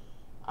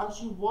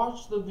 actually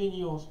watch the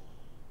videos,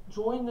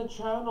 join the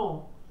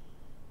channel,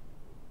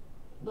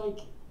 like,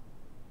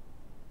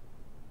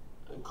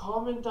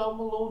 comment down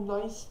below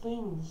nice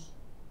things.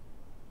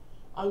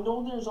 I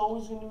know there's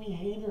always going to be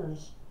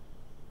haters,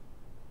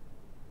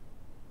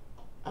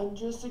 and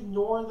just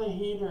ignore the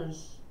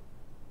haters.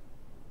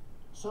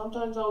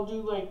 Sometimes I'll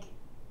do like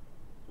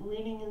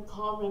reading your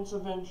comments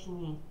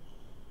eventually,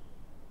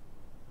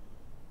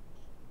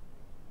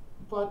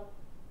 but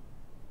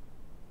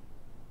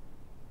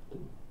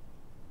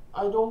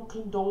I don't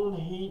condone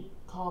hate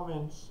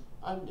comments,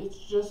 and it's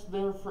just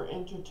there for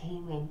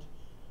entertainment,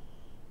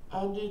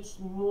 and it's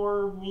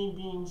more me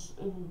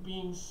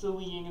being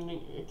silly and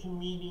a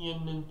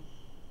comedian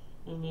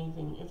and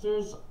anything. If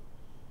there's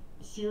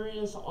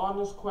serious,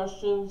 honest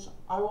questions,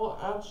 I will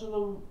answer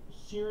them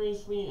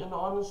seriously and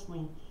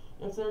honestly.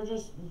 If they're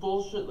just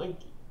bullshit, like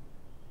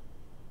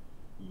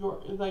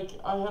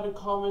I had a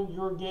comment,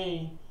 you're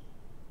gay.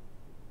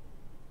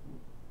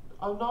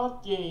 I'm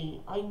not gay.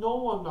 I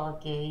know I'm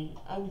not gay,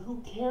 and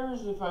who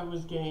cares if I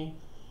was gay?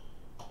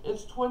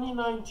 It's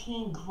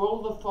 2019.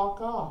 Grow the fuck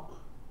up.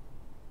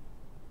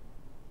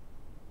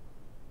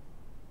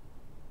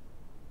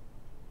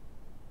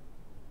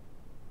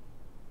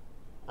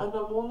 And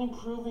I'm only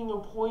proving a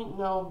point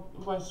now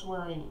by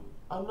swearing.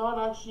 I'm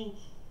not actually,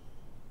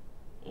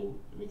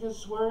 because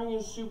swearing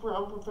is super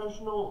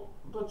unprofessional,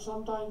 but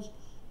sometimes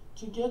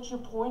to get your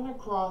point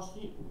across,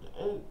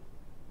 that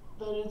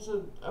it's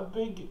a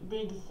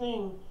big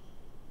thing,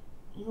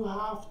 you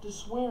have to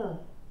swear.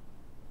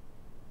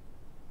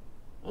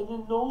 And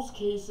in those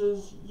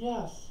cases,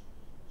 yes,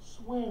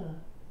 swear.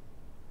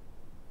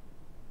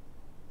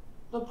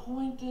 The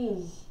point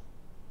is,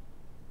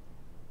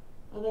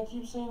 and I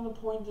keep saying the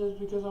point is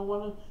because I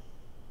want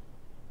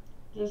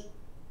to just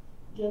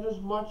get as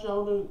much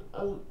out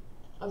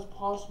as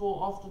possible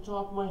off the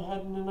top of my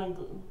head, and then I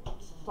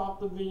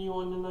stop the video,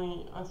 and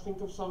then I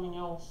think of something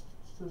else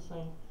to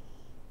say.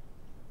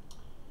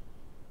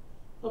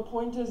 The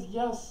point is,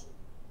 yes,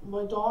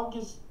 my dog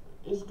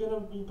is gonna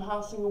be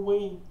passing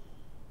away.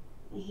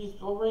 He's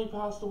already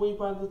passed away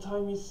by the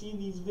time you see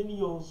these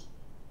videos.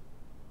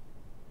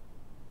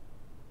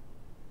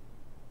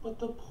 But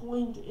the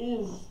point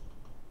is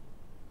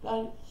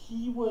that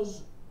he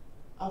was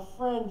a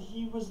friend.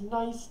 He was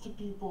nice to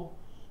people.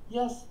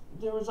 Yes,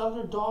 there was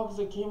other dogs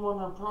that came on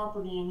our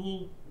property and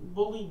he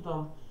bullied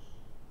them.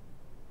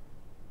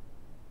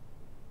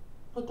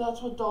 But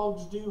that's what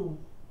dogs do,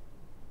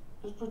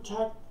 is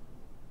protect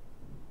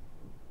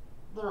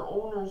their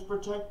owners,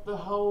 protect the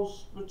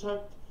house,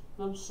 protect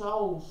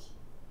themselves.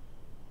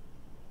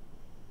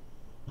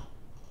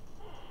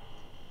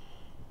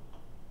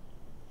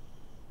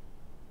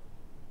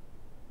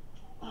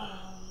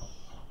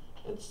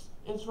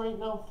 It's right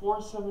now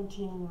 4:17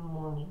 in the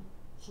morning,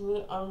 so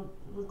that I'm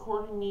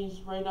recording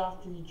these right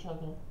after each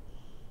other.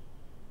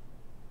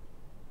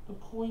 The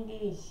point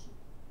is,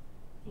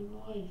 in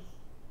life,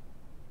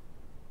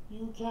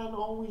 you can't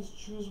always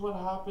choose what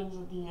happens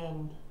at the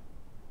end.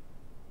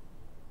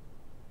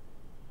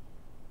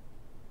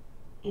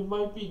 It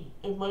might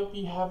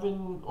be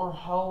heaven or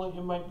hell,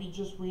 it might be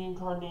just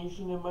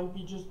reincarnation, it might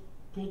be just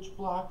pitch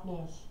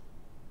blackness,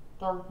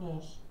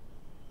 darkness.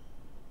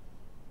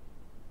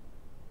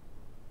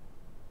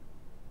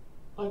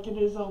 Like it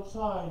is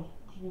outside.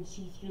 You can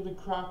see through the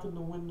crack in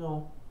the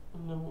window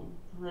and the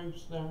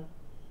grapes there.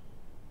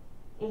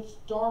 It's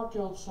dark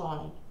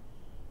outside.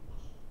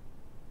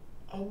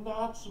 And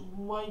that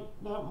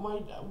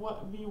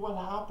might be what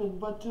happened,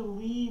 but to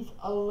leave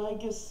a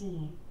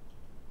legacy,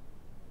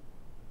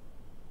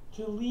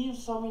 to leave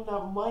something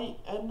that might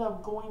end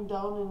up going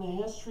down in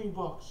the history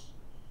books.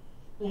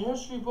 The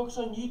history books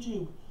on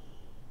YouTube.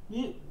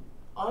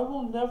 I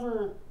will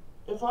never,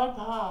 if I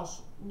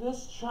pass,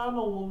 this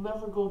channel will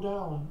never go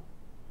down.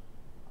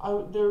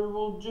 There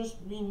will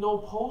just be no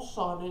posts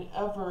on it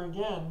ever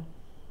again,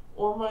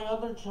 or my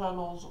other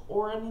channels,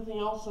 or anything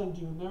else I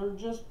do.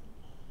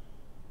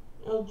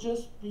 It'll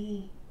just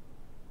be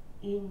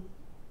in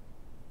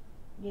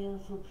there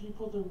for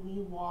people to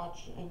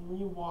rewatch and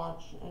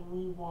rewatch and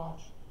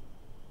rewatch,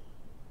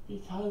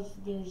 because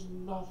there's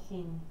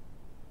nothing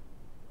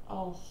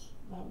else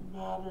that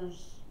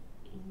matters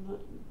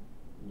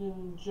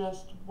than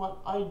just what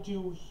I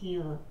do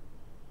here.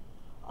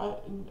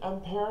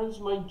 And parents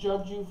might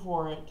judge you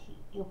for it.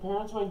 Your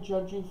parents might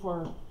judge you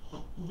for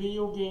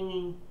video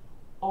gaming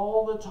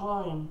all the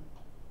time.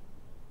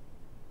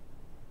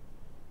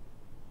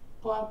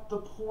 But the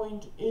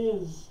point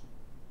is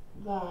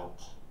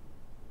that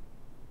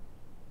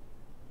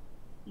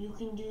you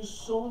can do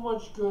so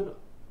much good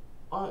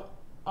out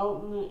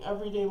in the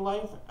everyday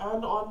life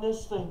and on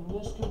this thing,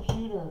 this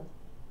computer.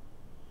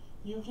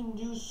 You can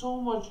do so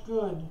much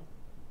good,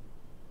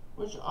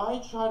 which I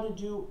try to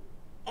do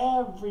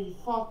every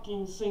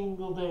fucking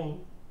single day.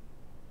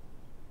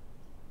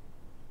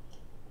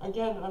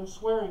 Again, I'm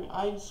swearing,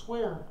 I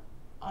swear.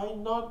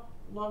 I'm not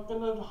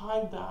gonna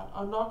hide that.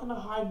 I'm not gonna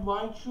hide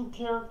my true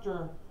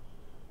character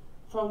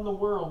from the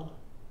world,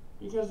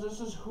 because this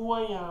is who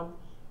I am.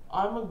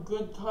 I'm a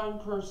good, kind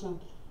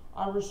person.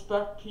 I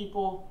respect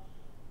people,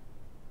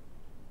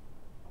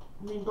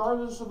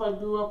 regardless if I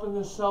grew up in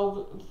the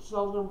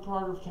southern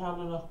part of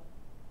Canada.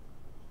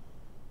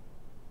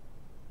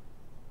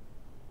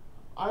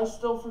 I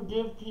still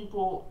forgive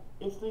people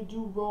if they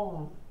do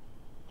wrong,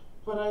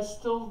 but I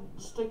still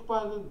stick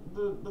by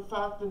the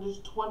fact that it's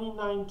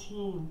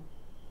 2019,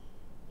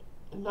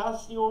 and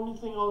that's the only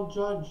thing I'll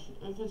judge.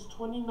 If it's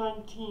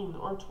 2019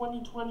 or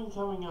 2020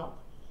 coming up,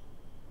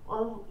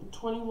 or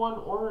 21,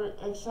 or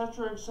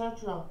etc.,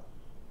 etc.,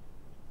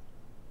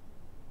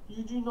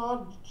 you do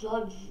not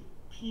judge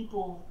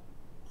people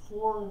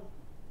for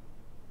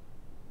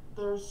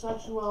their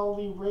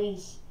sexuality,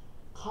 race,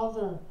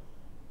 color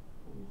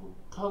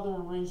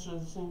and race are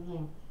the same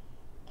thing.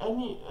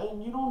 And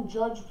you don't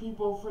judge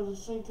people for the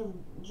sake of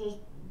just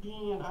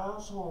being an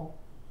asshole.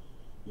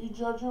 You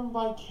judge them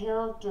by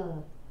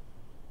character.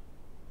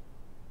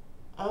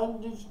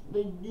 And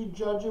you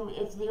judge them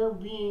if they're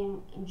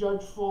being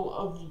judgeful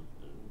of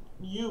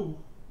you.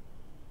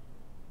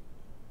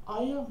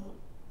 I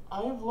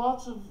have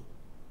lots of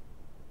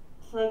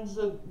friends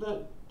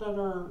that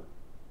are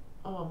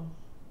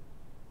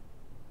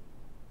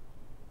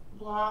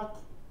black,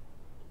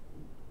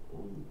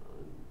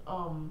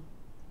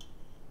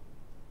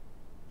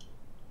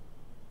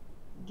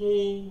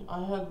 gay.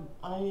 I had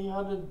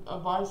a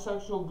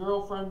bisexual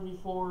girlfriend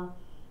before.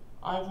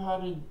 I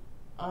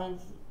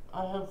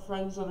have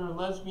friends that are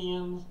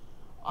lesbians.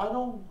 I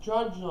don't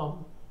judge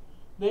them.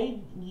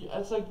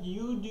 It's like,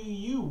 you do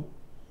you.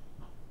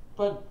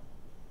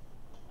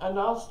 And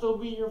I'll still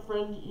be your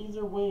friend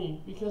either way,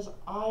 because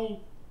I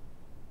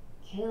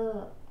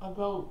care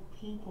about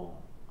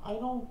people. I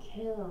don't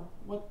care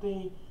what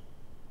they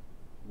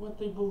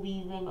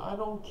believe in. I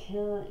don't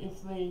care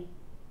if they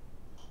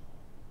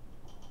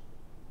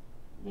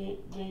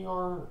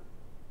are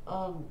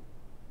a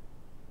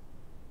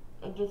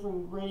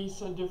different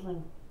race, a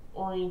different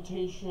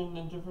orientation,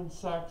 a different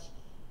sex.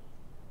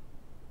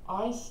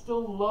 I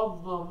still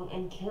love them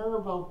and care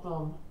about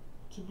them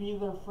to be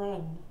their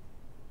friend.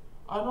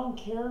 I don't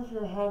care if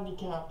you're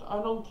handicapped.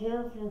 I don't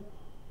care if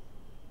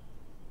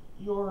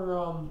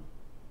you're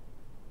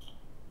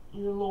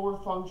lower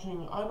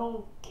functioning. I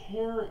don't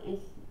care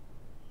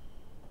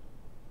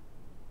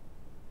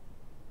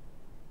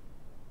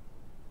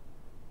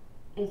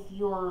if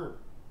you're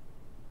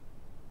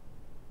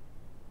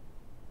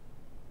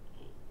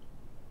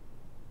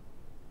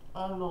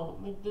I don't know,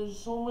 like, there's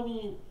so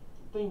many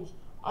things.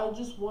 I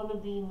just want to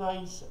be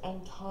nice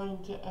and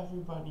kind to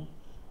everybody.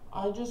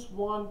 I just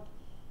want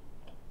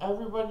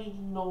everybody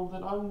to know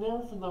that I'm there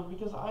for them,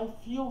 because I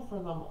feel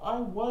for them.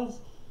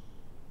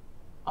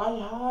 I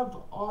have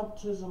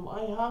autism,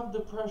 I have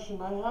depression,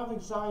 I have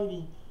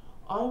anxiety.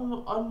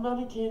 I'm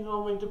unmedicated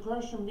on my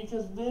depression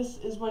because this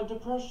is my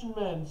depression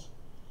meds.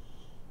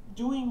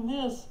 Doing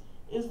this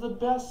is the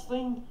best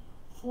thing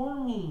for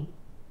me.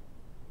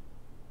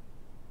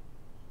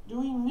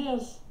 Doing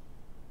this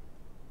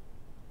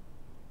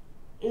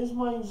is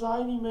my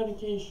anxiety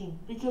medication,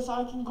 because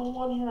I can go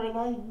on here and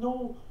I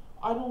know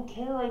I don't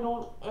care, and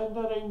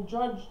that I'm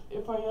judged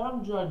if I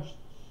am judged,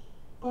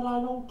 but I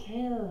don't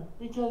care,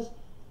 because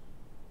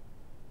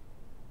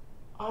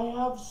I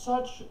have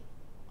such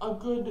a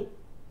good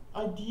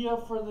idea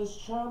for this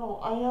channel.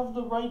 I have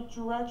the right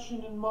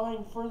direction in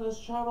mind for this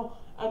channel,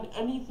 and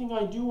anything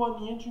I do on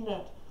the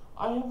internet,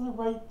 I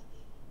know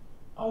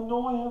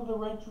I have the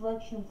right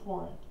direction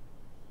for it.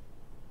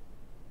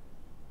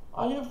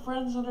 I have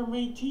friends that are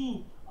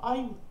Métis.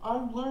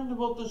 I've learned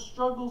about the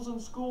struggles in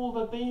school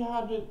that they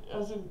had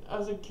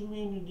as a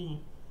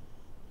community.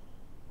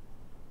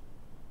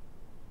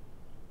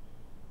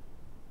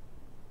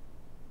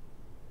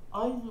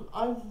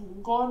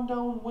 I've gone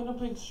down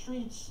Winnipeg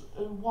streets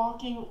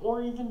walking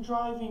or even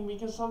driving,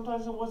 because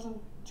sometimes it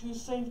wasn't too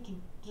safe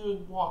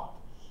to walk,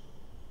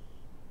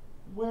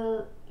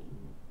 where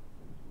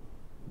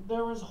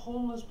there was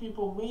homeless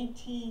people,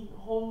 Métis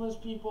homeless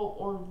people,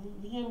 or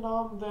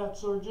Vietnam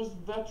vets, or just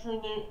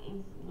veterans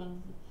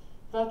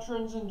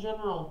in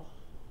general,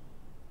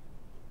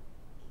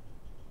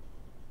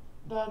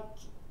 that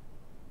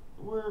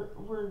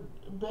were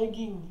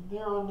begging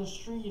there on the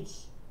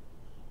streets.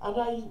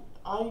 And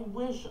I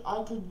wish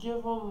I could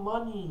give them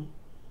money.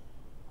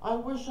 I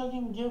wish I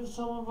can give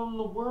some of them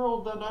the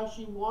world that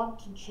actually want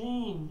to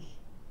change.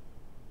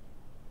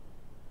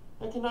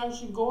 That can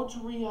actually go to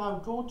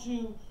rehab, go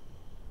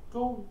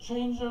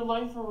change their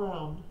life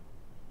around.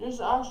 There's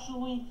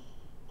actually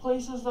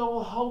Places that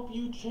will help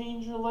you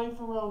change your life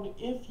around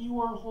if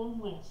you are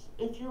homeless.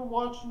 If you're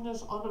watching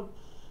this on a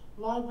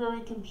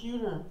library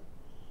computer,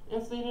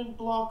 if they didn't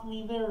block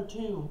me there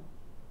too.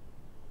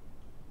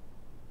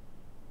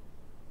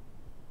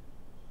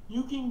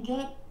 You can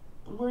get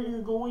where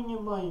you're going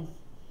in life.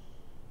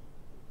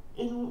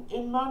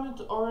 In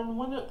Manitoba or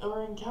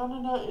in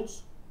Canada,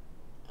 it's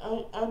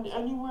and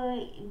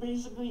anywhere,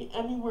 basically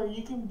anywhere,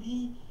 you can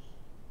be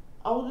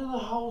out of the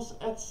house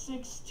at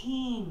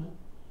 16.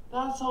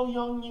 That's how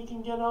young you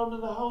can get out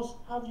of the house.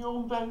 Have your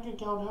own bank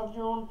account. Have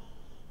your own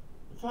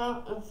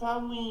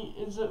family.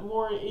 Is it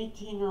more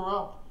 18 or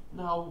up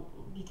now?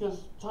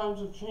 Because times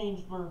have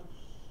changed.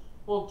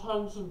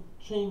 Times have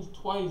changed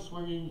twice.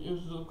 Where it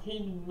was okay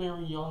to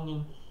marry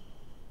young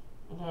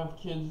and have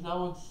kids.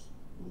 Now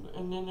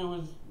and then it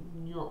was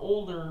you're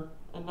older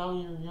and now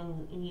you're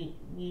younger and you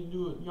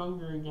do it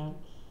younger again.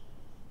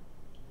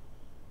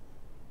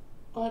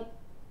 But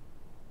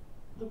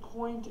the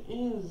point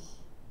is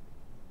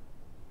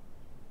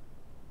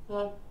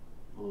that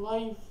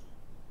life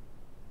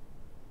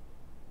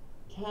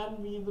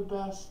can be the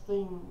best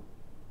thing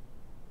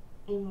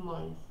in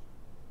life.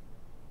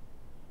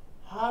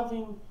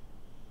 Having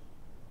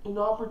an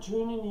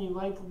opportunity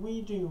like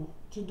we do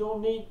to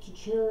donate to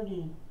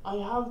charity. I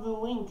have the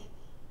link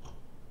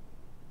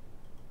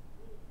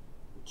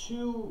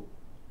to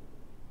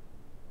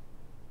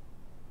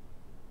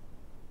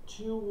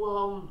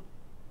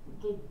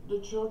the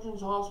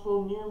children's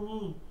hospital near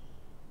me.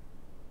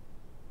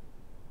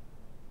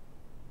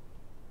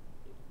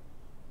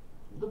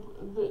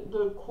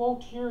 The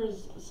quote here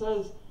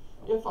says,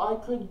 "If I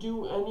could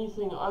do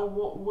anything, I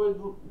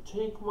would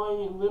take my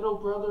little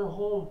brother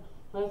home.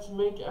 Let's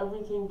make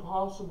everything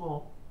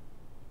possible."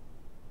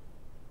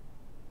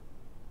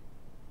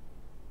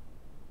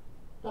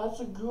 That's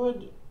a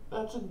good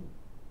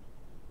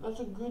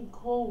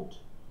quote,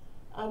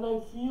 and I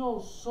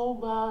feel so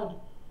bad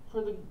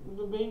for the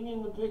baby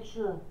in the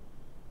picture.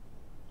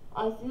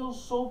 I feel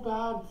so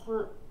bad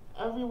for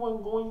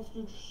everyone going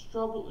through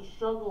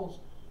struggles,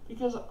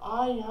 because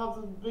I have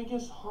the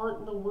biggest heart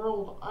in the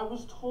world. I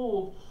was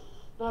told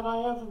that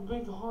I have a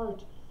big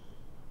heart.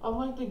 I'm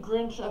like the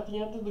Grinch at the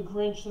end of the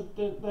Grinch,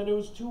 that it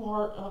was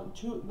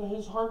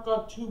his heart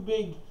got too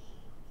big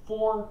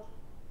for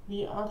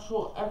the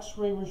actual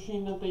X-ray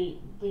machine that they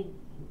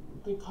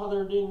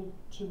colored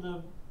into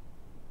the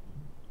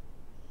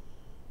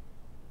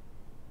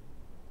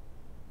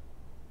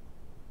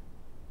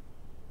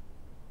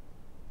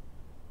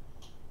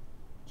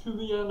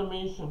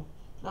animation.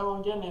 Now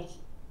again, it's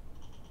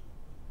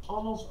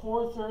almost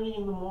 4:30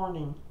 in the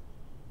morning,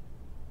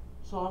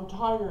 so I'm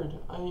tired.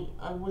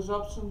 I was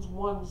up since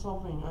 1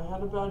 something. I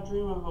had a bad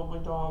dream about my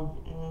dog,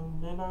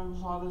 and then I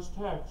saw this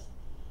text.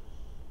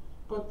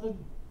 But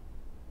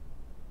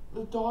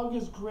the dog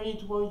is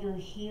great while you're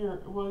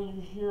here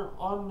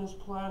on this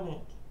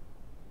planet.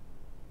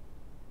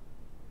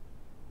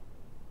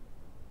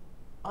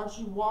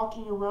 Actually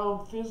walking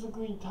around,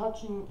 physically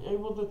touching,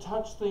 able to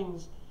touch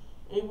things,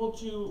 able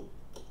to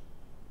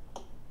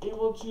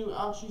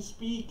actually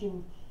speak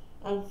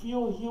and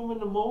feel human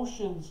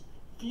emotions.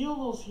 Feel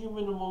those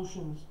human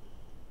emotions.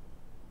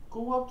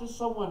 Go up to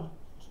someone,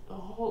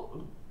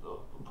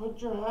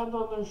 put your hand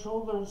on their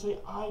shoulder and say,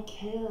 "I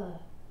care."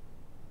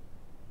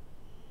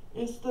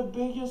 It's the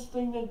biggest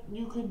thing that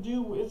you could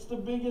do. It's the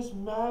biggest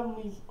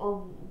manly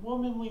or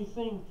womanly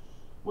thing,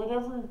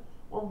 whatever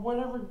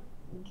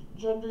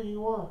gender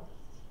you are,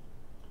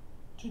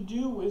 to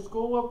do is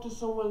go up to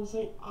someone and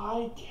say,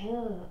 "I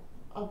care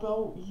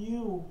about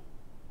you."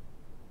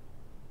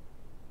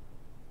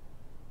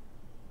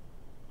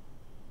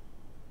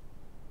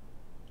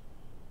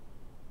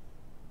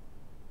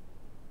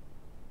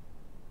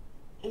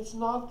 It's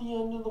not the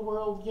end of the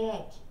world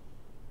yet.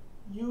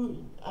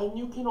 You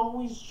can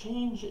always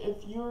change.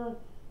 If you're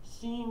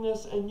seeing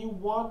this and you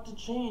want to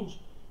change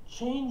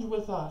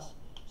with us.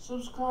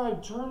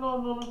 Subscribe, turn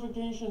on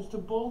notifications to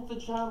both the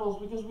channels,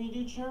 because we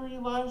do charity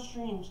live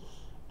streams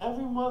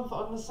every month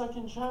on the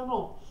second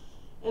channel.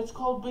 It's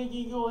called Big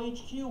Ego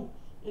HQ.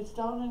 It's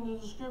down in the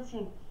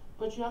description,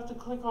 but you have to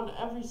click on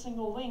every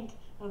single link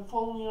and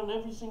follow me on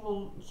every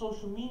single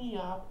social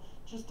media app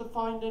just to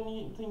find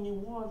anything you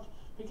want,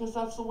 because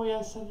that's the way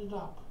I set it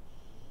up.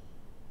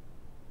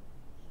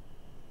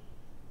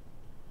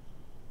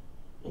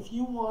 If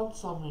you want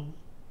something,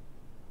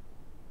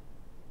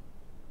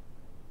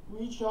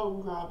 reach out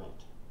and grab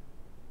it.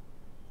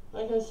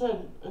 Like I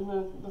said in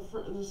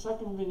the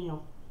second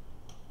video,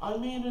 I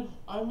made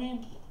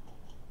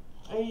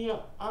a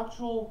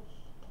actual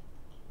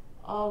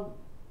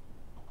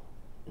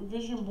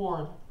vision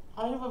board.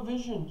 I have a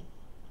vision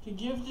to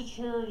give to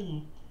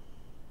charity.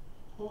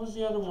 What was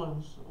the other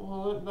ones?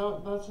 Well,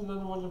 that's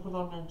another one to put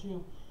on there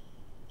too.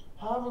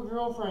 Have a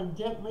girlfriend,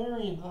 get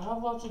married,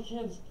 have lots of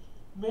kids,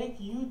 make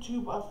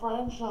YouTube a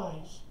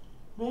franchise,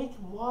 make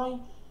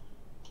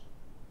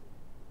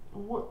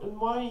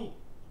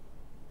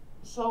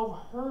myself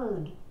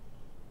heard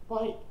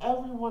by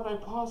everyone I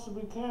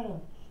possibly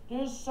can.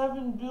 There's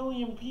 7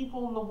 billion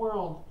people in the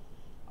world.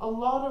 A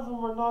lot of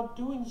them are not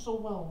doing so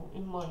well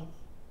in life.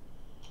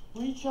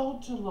 Reach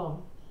out to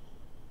them.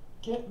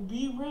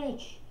 Be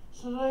rich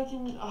so that I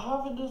can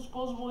have a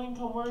disposable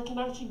income where I can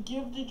actually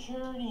give to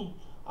charity.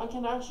 I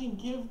can actually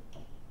give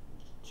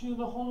to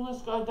the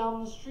homeless guy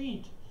down the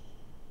street.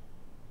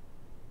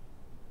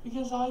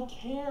 Because I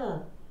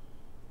care.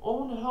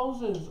 Own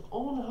houses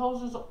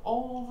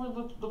all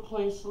over the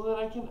place so that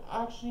I can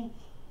actually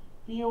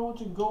be able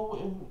to go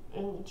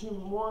and to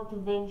more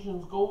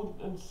conventions, go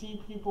and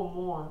see people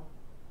more.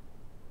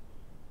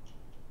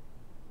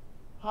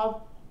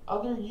 Have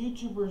other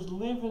YouTubers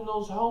live in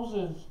those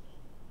houses.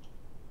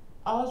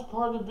 As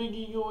part of Big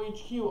Ego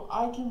HQ,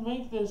 I can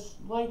make this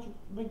like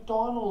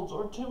McDonald's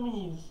or Tim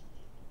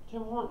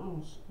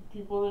Hortons.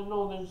 People that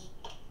know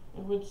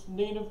if it's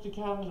native to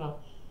Canada.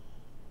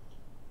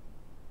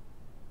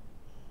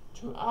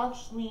 To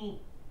actually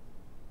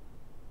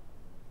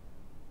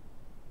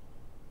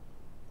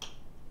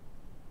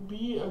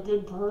be a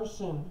good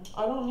person.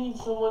 I don't need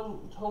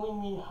someone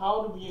telling me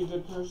how to be a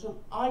good person.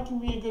 I can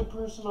be a good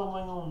person on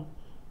my own.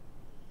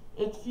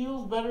 It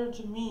feels better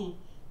to me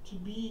to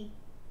be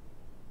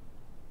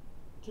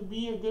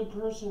a good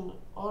person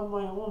on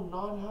my own,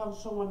 not have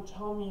someone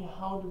tell me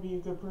how to be a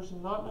good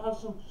person, not have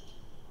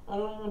I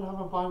don't even have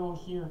a Bible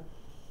here.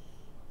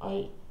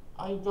 I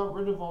got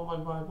rid of all my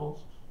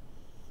Bibles.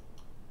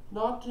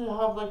 Not to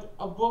have like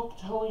a book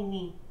telling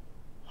me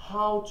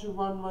how to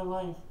run my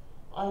life.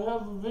 I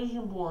have a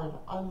vision board.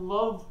 I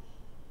love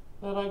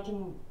that I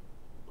can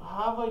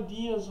have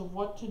ideas of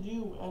what to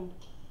do, and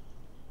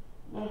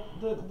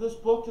this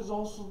book is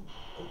also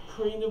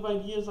creative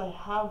ideas I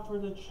have for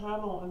the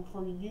channel and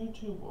for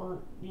YouTube or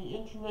the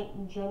internet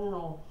in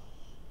general.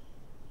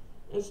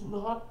 It's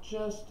not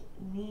just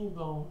me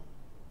though.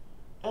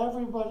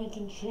 Everybody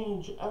can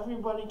change.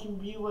 Everybody can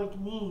be like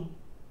me.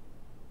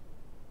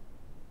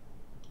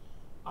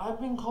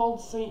 I've been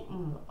called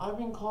Satan. I've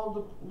been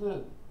called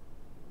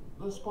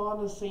the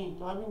spawn of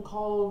Satan. I've been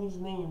called all these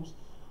names.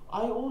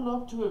 I own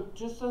up to it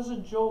just as a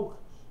joke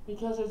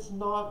because it's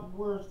not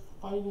worth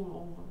fighting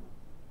over.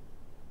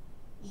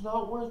 It's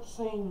not worth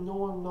saying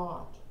no, I'm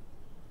not.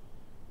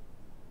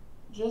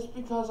 Just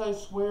because I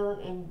swear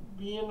and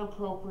be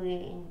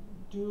inappropriate and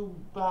do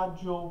bad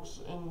jokes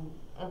and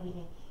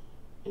everything,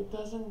 it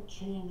doesn't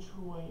change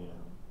who I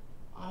am.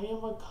 I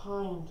am a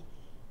kind,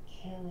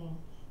 caring,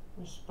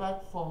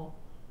 respectful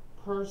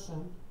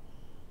person,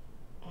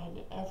 and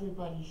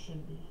everybody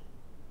should be.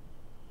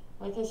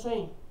 Like I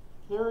say,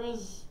 there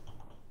is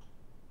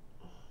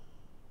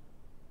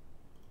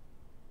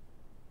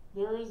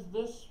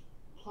this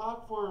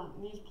platform,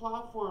 these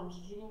platforms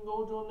that you can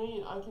go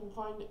donate. I can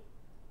find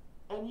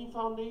any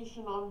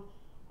foundation on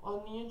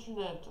the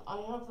internet. I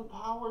have the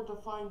power to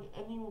find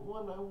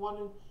anyone I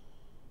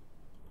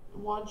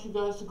want you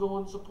guys to go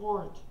and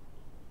support.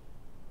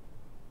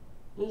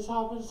 This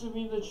happens to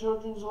be the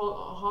Children's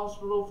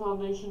Hospital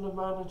Foundation of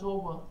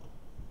Manitoba.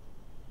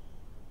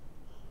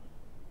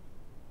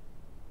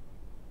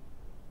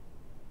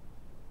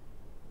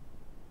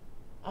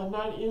 And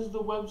that is the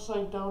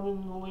website down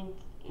in the link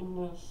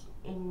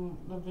in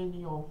the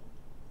video.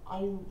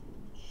 I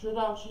should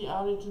actually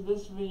add it to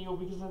this video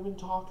because I've been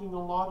talking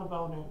a lot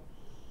about it.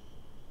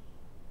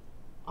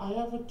 I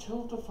have a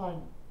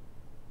Tiltify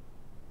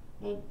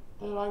that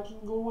I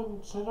can go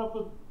and set up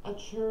a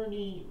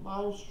charity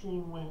live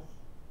stream with.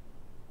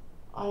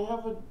 I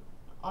have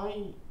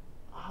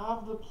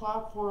the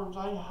platforms,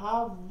 I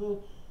have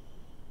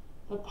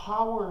the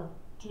power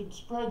to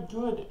spread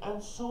good,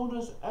 and so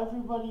does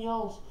everybody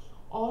else.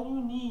 All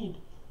you need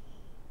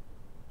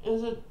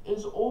is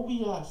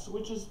OBS,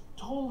 which is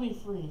totally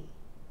free.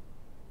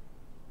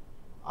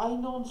 I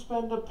don't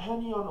spend a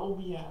penny on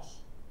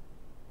OBS.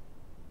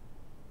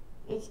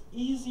 It's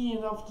easy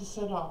enough to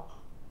set up.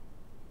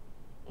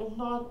 If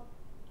not,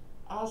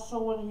 ask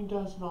someone who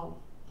does know.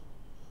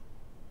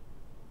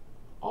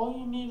 All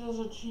you need is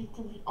a cheap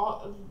computer.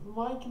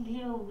 My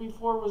computer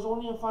before was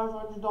only a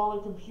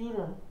 $500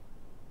 computer.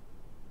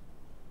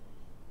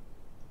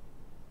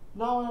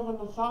 Now I have a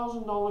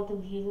 $1,000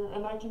 computer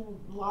and I can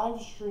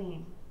live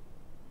stream.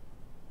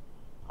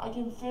 I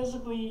can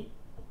physically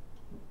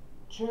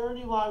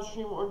charity live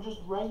stream or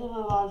just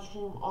regular live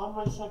stream on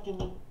my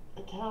second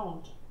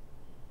account.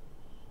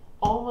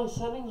 All my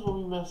settings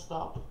will be messed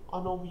up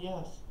on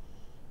OBS,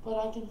 but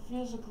I can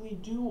physically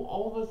do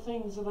all the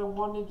things that I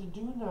wanted to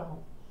do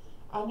now,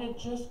 and it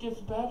just gets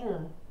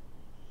better.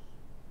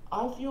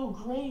 I feel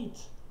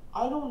great.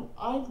 I've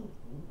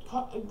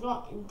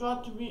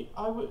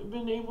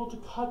been able to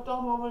cut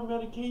down on my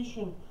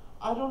medication.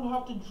 I don't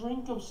have to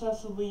drink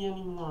obsessively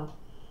anymore.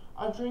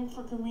 I drink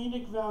for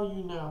comedic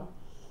value now.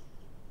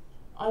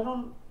 I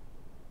don't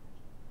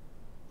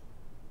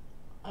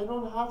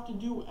have to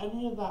do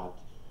any of that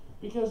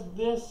because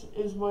this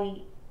is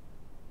my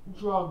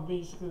drug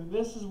basically.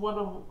 This is what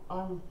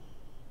I'm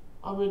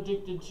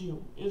addicted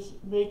to, is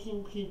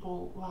making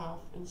people laugh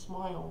and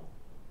smile.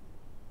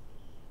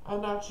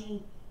 And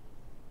actually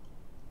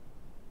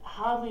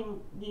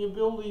having the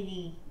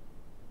ability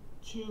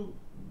to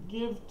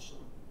give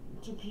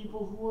to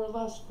people who are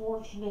less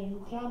fortunate,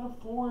 who can't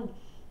afford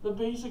the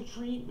basic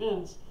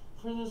treatments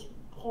for this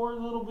poor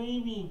little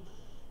baby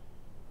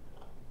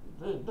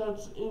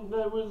that's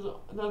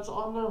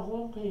on their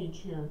homepage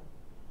here.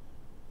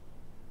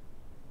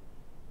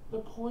 The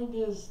point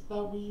is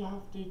that we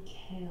have to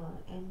care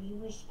and be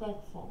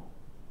respectful.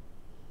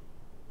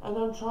 And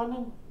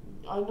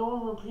I know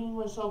I'm repeating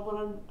myself, but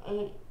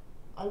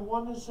I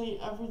want to say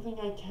everything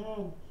I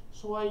can.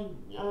 So I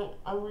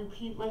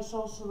repeat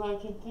myself so that I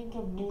can think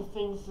of new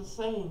things to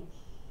say.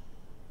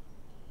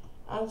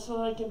 And so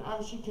that I can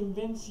actually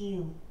convince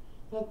you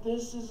that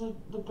this is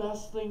the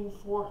best thing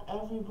for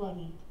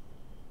everybody.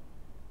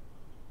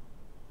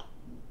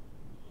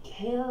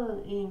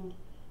 Caring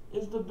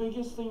is the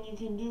biggest thing you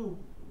can do.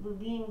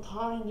 Being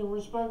kind and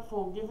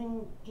respectful,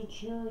 giving to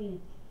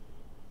charity.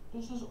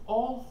 This is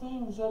all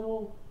things that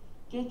will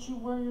get you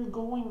where you're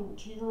going,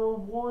 to your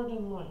reward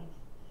in life.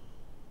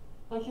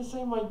 Like I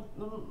say, my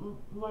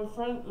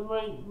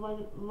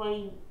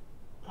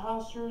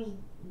pastor is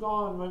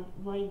gone.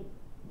 My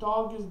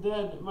dog is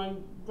dead. My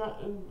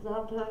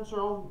grandparents are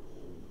all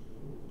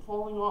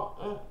falling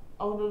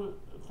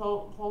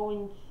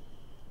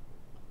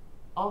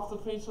off the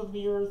face of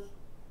the earth.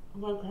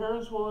 My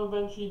parents will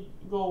eventually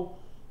go.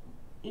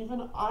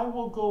 Even I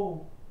will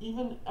go.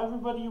 Even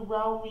everybody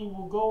around me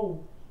will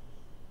go.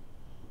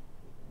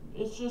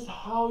 It's just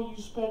how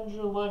you spend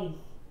your life.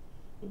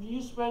 If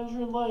you spend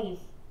your life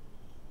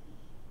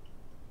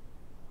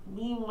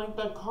being like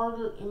that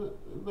Carter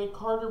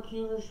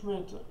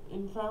Schmidt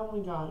in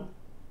Family Guy,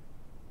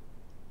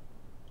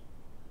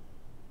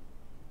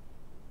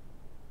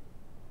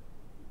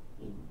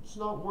 it's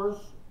not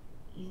worth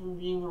even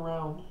being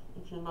around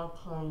if you're not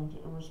kind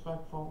and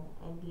respectful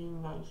and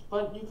being nice.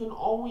 But you can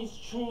always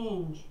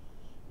change.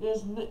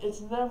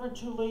 It's never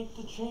too late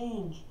to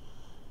change.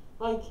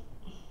 Like,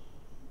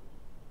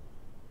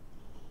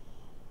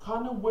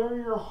 kind of wear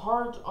your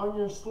heart on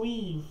your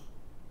sleeve.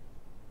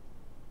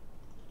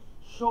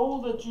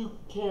 Show that you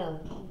care.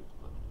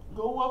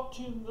 Go up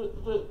to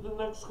the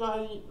next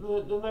guy,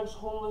 the next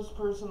homeless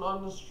person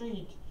on the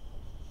street,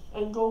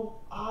 and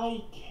go,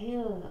 I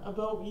care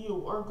about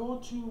you. Or go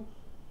to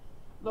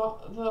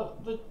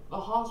the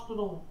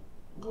hospital.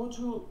 Go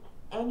to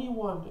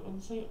anyone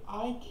and say,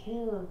 I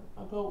care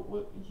about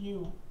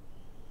you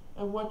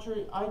and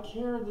I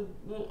care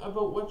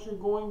about what you're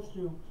going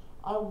through.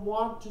 I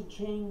want to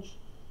change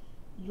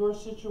your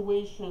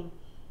situation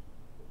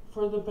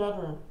for the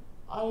better.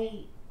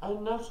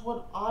 And that's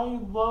what I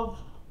love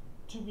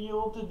to be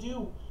able to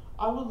do.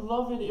 I would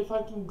love it if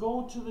I can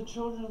go to the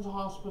children's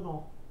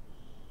hospital.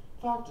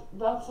 In fact,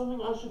 that's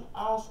something I should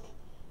ask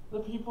the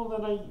people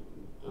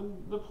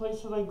the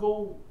place that I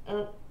go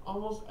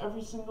almost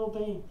every single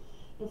day.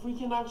 If we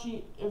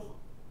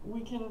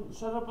can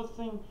set up a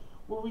thing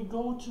where we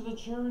go to the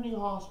charity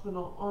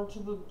hospital or to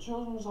the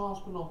children's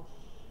hospital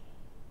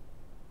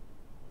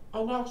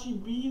and actually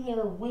be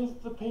there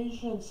with the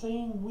patient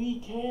saying, we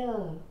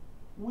care.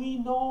 We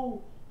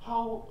know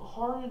how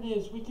hard it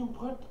is. We can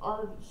put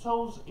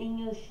ourselves in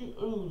your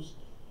shoes.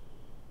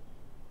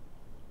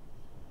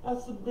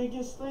 That's the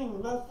biggest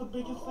thing. That's the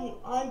biggest thing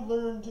I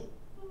learned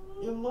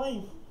in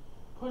life.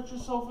 Put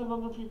yourself in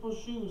other people's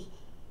shoes.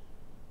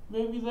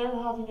 Maybe they're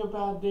having a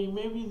bad day.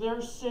 Maybe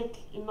they're sick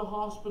in the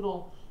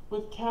hospital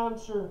with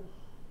cancer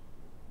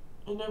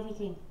and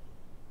everything.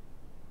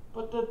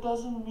 But that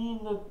doesn't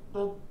mean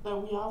that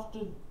we have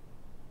to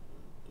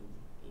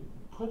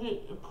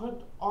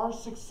put our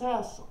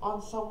success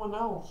on someone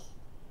else.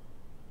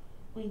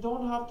 We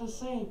don't have to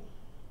say,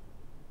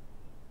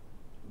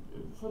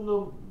 from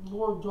the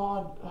Lord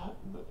God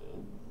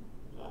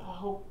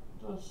help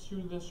us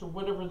through this, or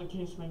whatever the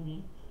case may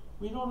be.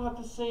 We don't have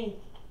to say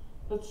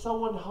that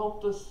someone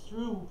helped us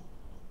through.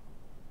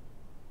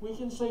 We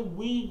can say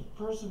we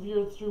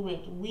persevered through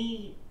it.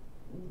 We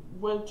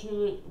went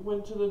to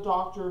the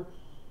doctor,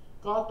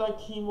 got that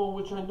chemo,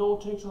 which I know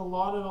takes a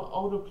lot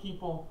out of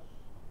people,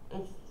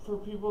 for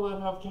people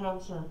that have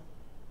cancer,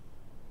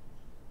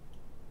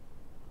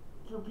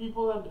 for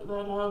people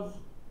that have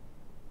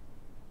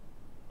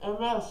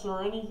MS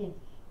or anything.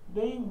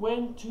 They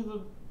went to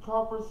the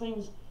proper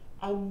things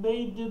and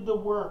they did the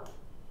work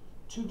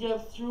to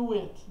get through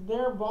it.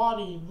 Their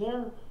body,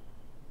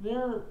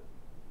 their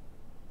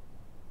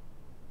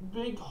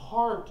big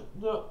heart,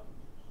 the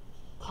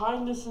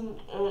kindness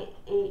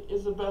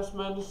is the best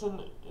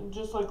medicine,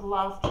 just like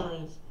laughter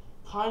is.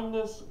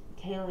 Kindness,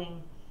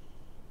 caring,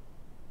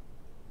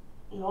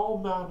 it all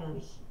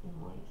matters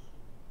in life.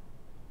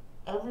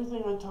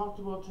 Everything I talked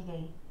about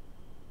today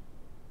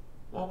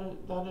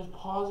that is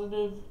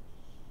positive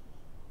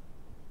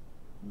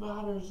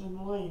matters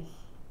in life.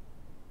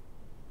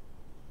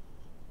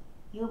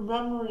 Your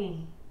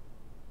memory,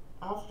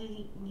 after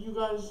you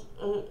guys,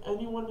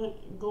 anyone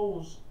that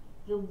goes,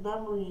 your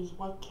memory is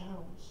what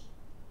counts.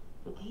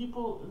 The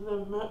people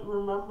that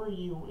remember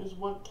you is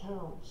what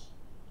counts.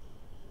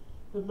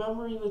 The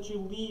memory that you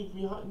leave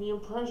behind, the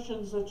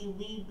impressions that you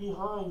leave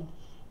behind,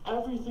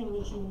 everything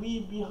that you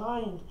leave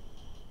behind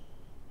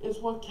is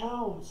what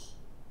counts.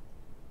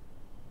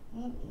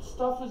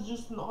 Stuff is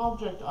just an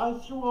object. I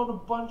threw out a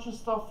bunch of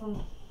stuff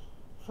from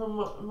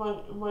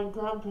my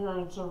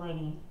grandparents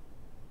already.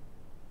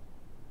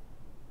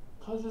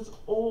 Because it's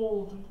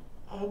old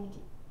and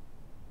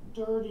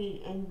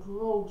dirty and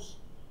gross.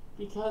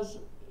 Because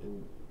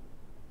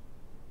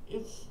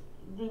it's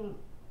been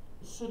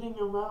sitting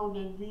around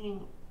and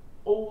being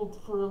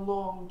old for a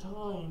long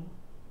time.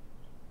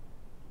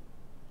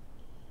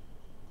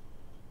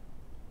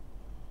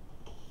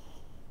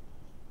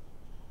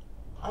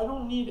 I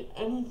don't need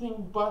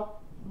anything but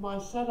my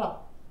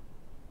setup.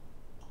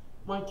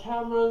 My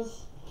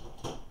cameras,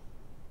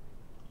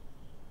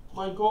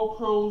 my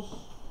GoPros,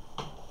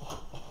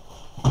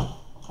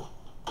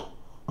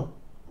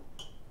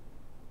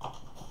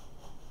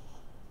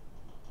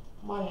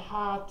 my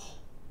hat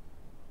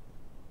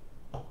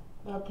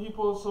that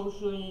people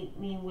associate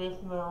me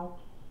with now,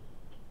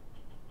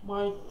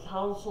 my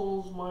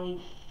consoles, my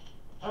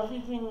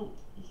everything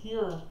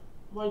here,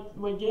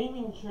 my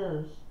gaming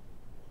chairs.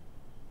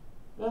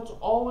 That's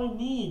all I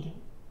need.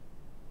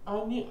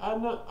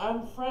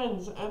 And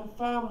friends and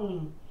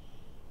family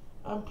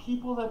and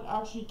people that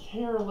actually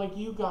care, like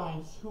you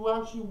guys, who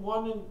actually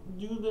want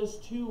to do this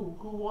too,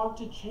 who want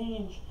to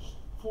change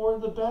for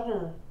the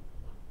better.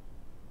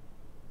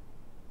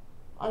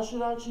 I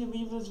should actually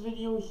leave this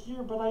video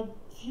here, but I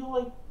feel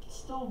like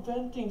still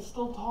venting,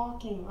 still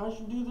talking. I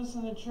should do this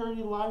in a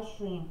charity live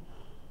stream,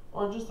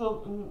 or just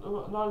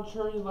not a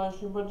charity live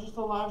stream, but just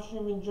a live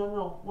stream in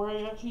general, where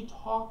I actually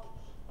talk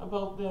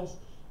about this.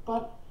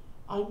 But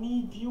I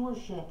need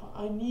viewership.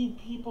 I need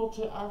people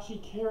to actually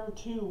care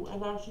too,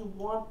 and actually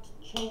want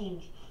to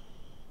change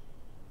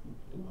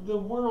the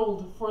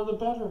world for the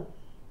better.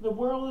 The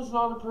world is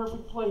not a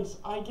perfect place.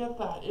 I get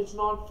that. It's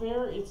not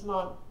fair. It's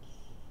not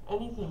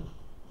anything.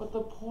 But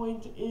the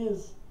point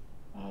is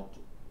that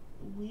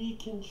we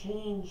can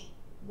change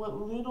what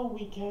little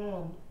we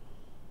can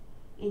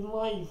in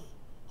life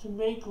to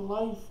make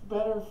life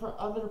better for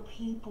other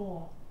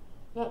people.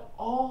 That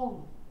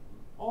all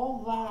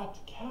that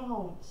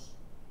counts.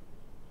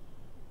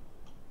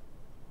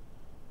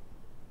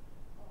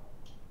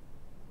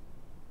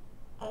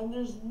 And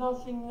there's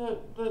nothing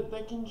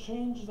that can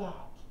change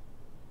that.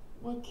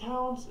 What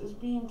counts is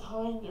being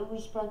kind and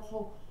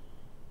respectful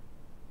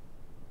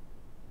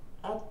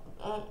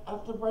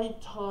at the right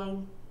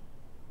time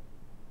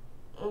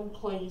and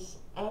place,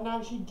 and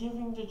actually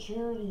giving to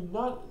charity.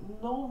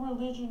 No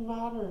religion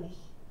matters.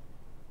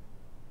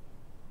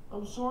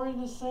 I'm sorry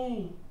to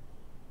say,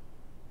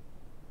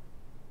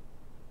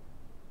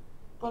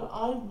 but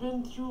I've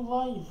been through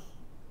life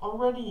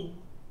already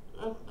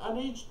at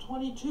age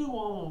 22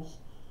 almost.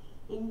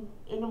 In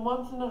a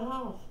month and a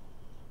half,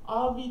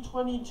 I'll be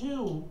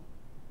 22.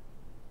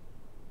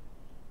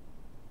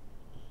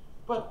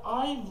 But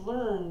I've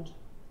learned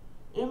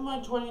in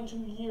my 22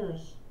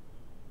 years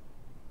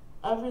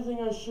everything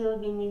I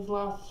shared in these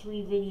last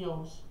 3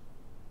 videos.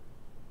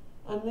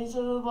 And these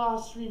are the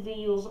last 3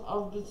 videos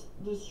of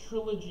this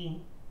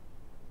trilogy.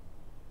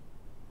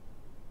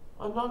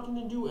 I'm not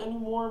going to do any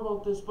more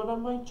about this, but I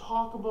might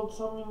talk about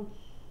something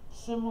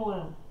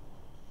similar.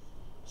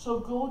 So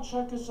go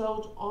check us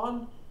out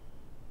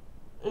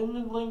in the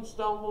links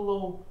down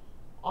below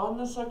on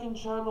the second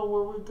channel,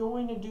 where we're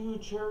going to do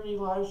charity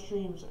live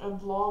streams and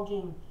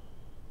vlogging,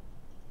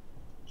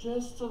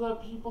 just so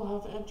that people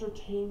have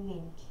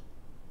entertainment.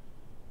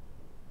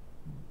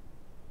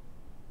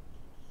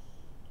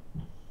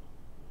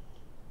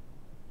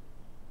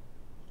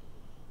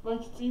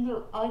 Like, it's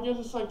either I get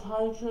a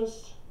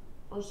psychiatrist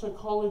or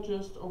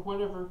psychologist or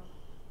whatever,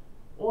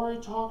 or I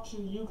talk to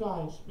you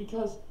guys,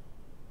 because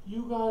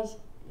you guys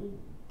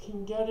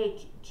can get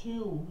it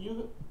too.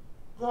 You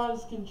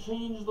guys can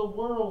change the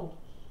world.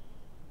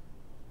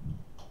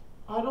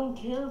 I don't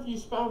care if you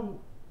spam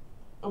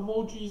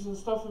emojis and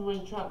stuff in my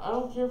chat. I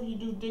don't care if you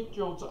do dick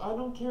jokes. I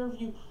don't care if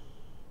you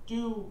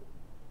do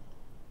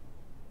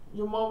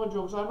your mama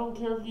jokes. I don't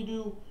care if you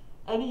do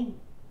any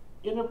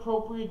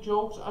inappropriate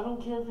jokes. I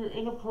don't care if you're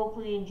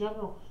inappropriate in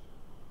general.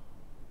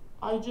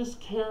 I just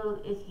care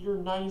if you're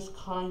nice,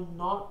 kind,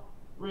 not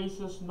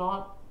racist,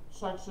 not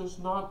sexist,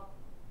 not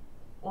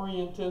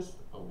orientist,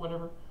 or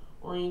whatever,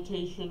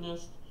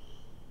 orientationist,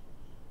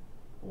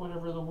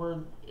 whatever the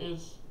word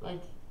is.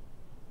 Like,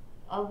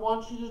 I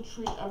want you to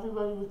treat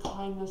everybody with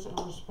kindness and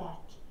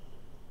respect,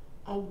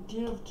 and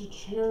give to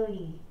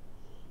charity.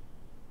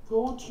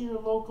 Go to your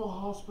local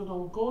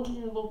hospital, go to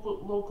your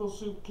local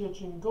soup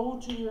kitchen, go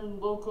to your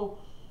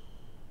local,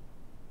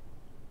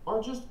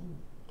 or just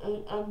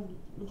and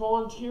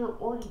volunteer,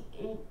 or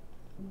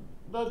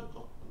that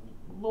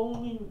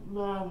lonely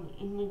man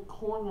in the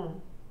corner.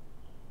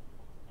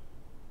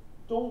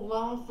 Don't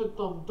laugh at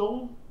them.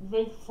 Don't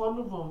make fun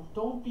of them.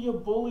 Don't be a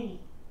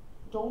bully.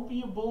 Don't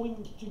be a bully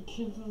to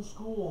kids in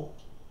school,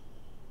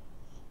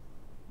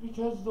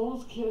 because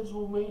those kids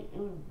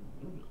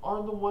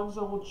are the ones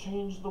that will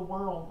change the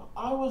world.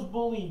 I was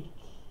bullied.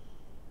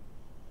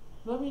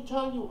 Let me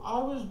tell you, I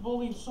was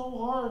bullied so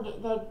hard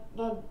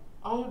that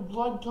I had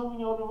blood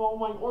coming out of all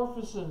my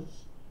orifices.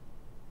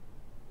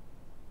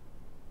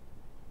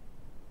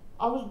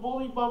 I was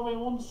bullied by my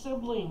own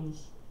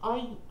siblings.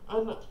 And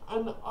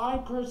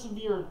I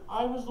persevered.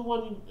 I'm the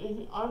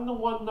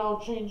one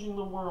now changing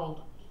the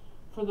world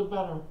for the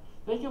better.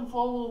 They can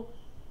follow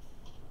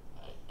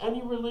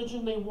any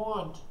religion they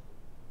want.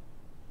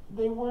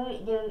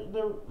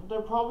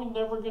 They're probably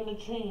never gonna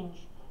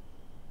change.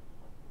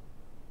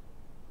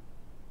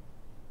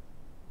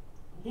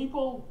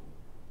 People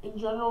in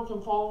general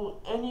can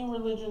follow any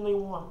religion they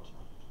want.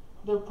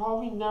 They're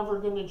probably never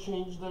gonna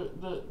change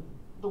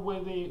the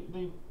way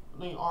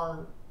they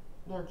are,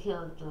 their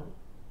character.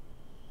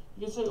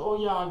 You can say,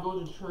 oh yeah, I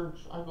go to church,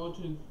 I go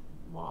to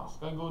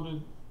mosque, I go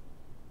to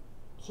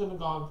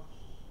synagogue,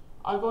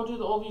 I go to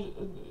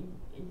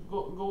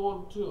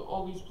go to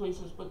all these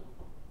places, but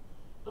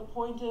the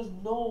point is,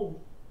 no.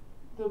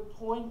 The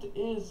point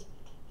is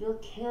your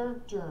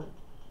character.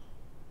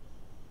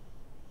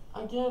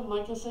 Again,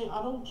 like I say,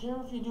 I don't care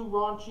if you do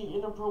raunchy,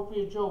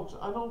 inappropriate jokes.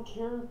 I don't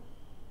care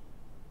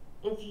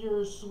if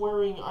you're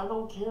swearing. I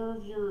don't care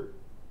if you're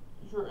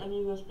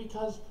any of this,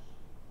 because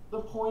the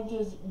point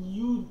is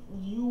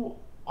you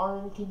are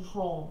in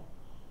control.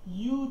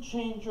 You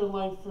change your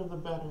life for the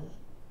better.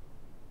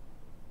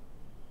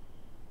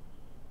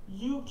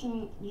 You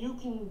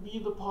can be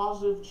the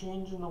positive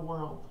change in the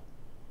world.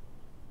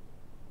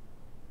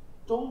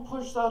 Don't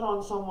push that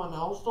on someone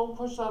else. Don't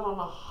push that on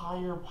a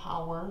higher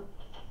power.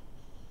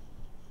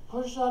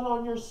 Push that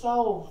on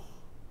yourself.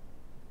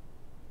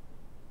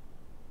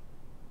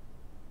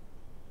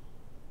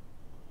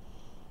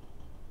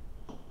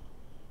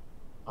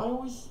 I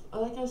always,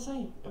 like I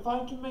say, if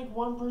I can make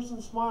one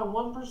person smile,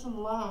 one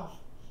person laugh,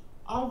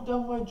 I've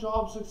done my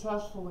job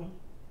successfully.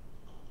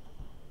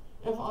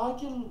 If I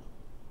can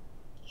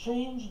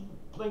change,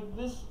 like,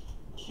 this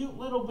cute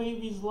little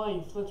baby's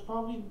life that's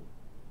probably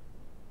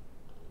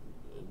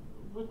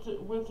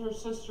with her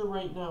sister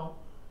right now,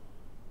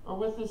 or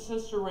with his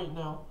sister right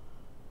now,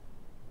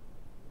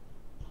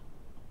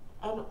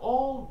 and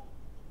all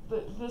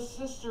this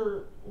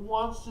sister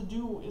wants to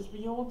do is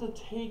be able to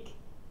take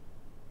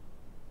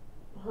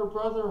her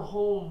brother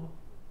home,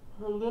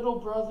 her little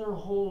brother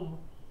home,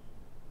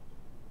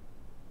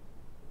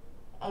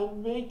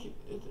 and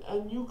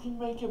you can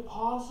make it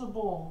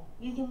possible.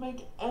 You can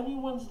make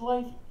anyone's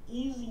life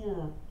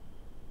easier.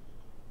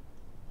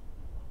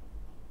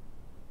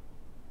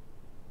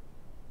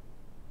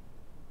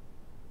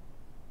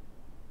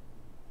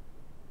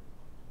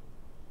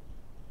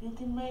 You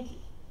can make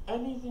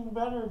anything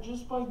better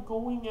just by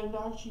going and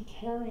actually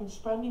caring,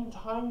 spending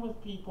time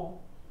with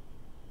people.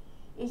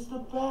 It's the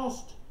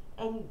best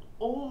and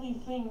only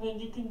thing that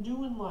you can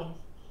do in life.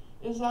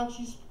 Is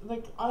actually,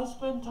 like, I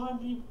spend time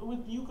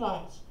with you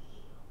guys,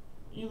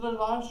 either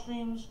live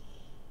streams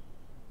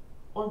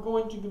or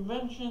going to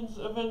conventions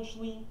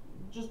eventually,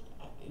 just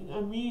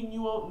and meeting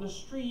you out in the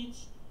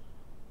streets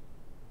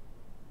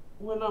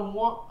when I'm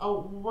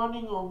out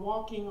running or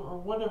walking or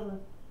whatever,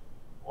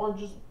 or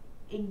just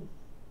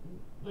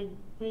like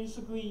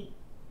basically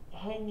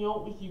hanging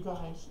out with you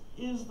guys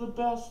is the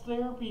best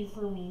therapy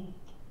for me,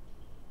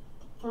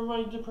 for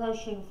my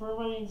depression, for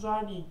my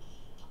anxiety.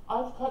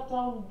 I've cut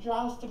down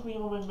drastically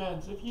on my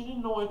meds. If you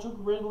didn't know, I took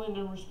Ritalin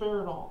and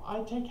Risperidol.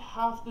 I take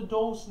half the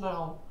dose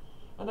now,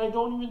 and I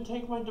don't even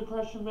take my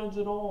depression meds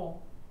at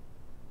all.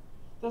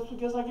 That's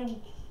because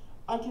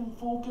I can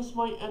focus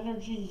my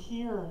energy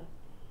here,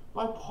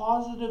 my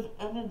positive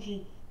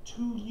energy,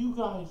 to you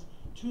guys,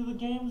 to the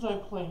games I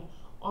play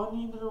on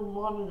either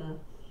monitor,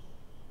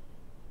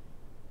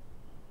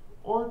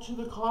 or to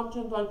the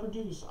content I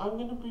produce. I'm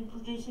going to be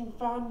producing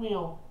fan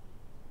mail.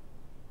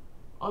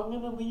 I'm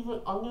going to leave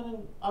it,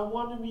 I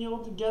want to be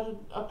able to get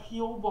a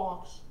P.O.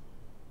 box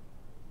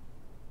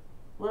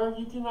where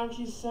you can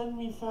actually send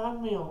me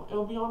fan mail.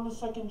 It'll be on the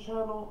second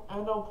channel,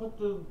 and I'll put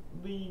the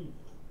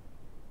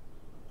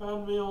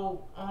fan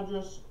mail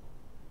address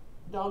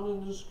down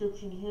in the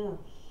description here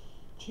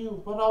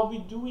too. But I'll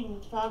be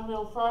doing fan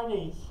mail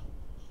Fridays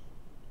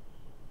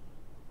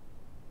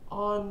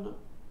on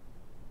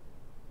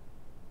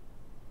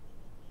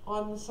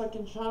the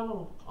second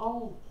channel.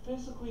 I'll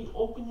physically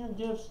open your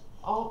gifts.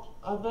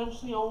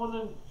 Eventually I want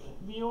to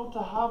be able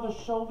to have a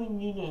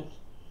shelving unit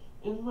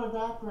in my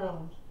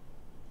background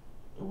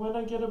when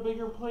I get a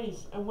bigger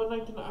place, and when I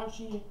can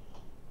actually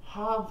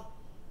have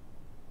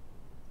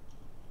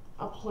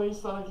a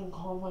place that I can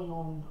call my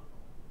own.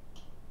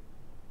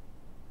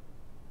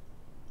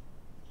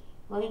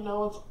 Right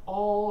now it's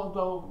all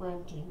about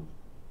renting,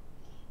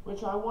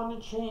 which I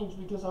want to change,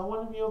 because I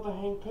want to be able to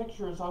hang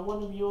pictures. I want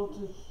to be able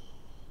to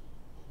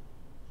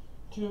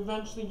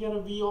eventually get a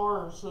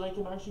VR so that I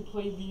can actually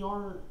play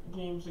VR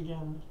games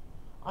again.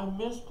 I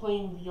miss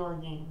playing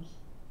VR games,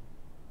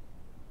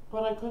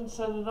 but I couldn't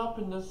set it up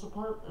in this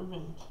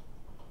apartment.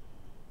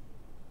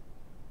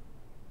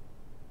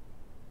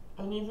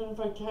 And even if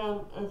I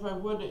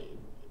would,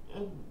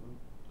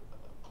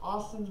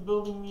 Austin's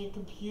building me a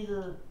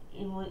computer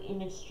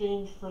in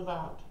exchange for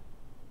that.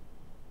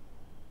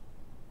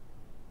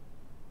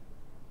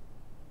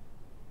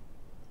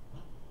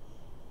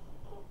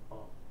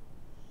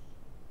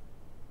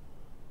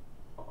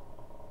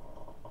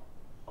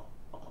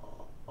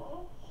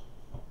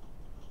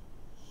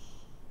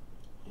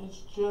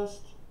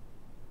 just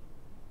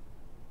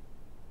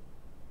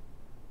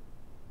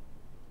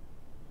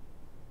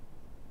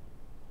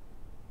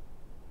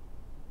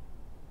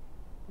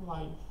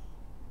life,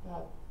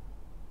 that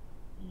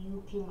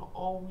you can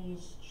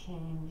always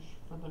change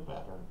for the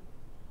better.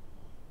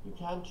 You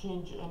can't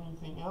change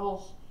anything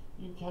else.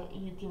 You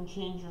can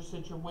change your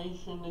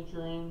situation that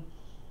you're in,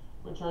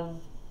 which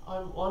I'm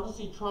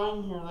honestly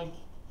trying here. Like,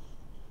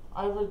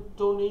 I have a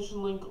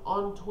donation link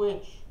on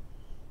Twitch.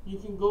 You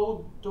can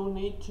go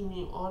donate to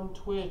me on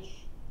Twitch.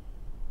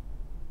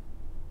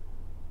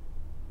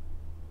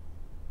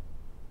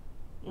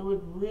 It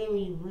would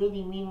really,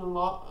 really mean a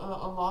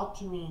lot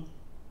to me.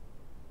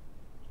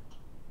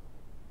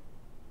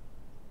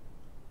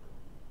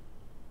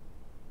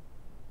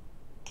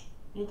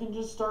 You can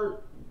just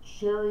start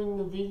sharing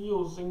the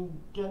videos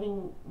and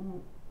getting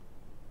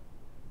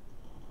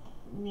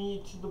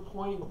me to the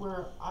point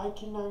where I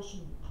can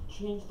actually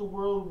change the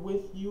world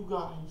with you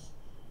guys.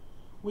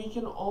 We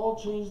can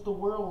all change the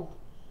world.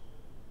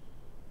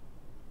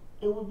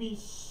 It would be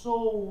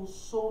so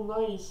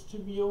nice to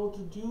be able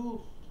to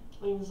do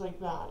things like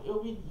that. It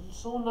would be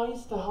so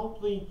nice to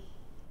help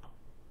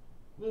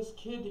this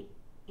kid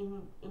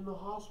in the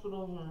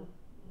hospital here.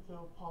 If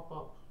it'll pop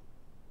up.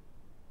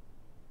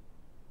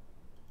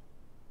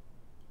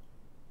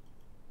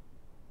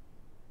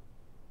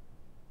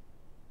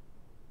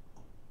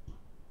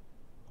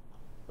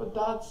 But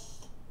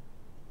that's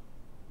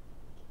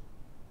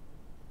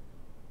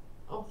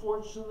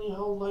unfortunately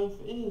how life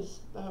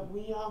is, that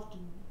we have to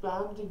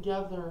band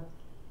together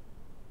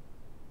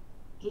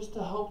just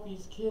to help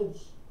these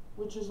kids,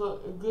 which is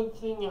a good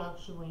thing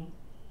actually,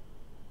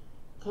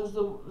 because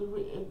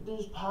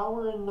there's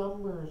power in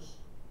numbers.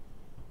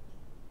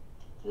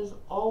 There's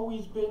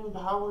always been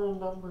power in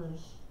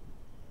numbers.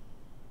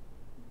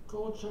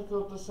 Go check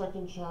out the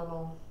second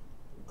channel.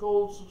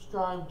 Go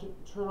subscribe,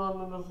 turn on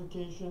the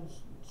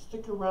notifications,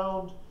 stick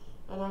around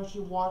and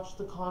actually watch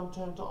the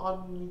content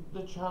on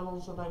the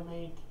channels that I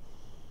make,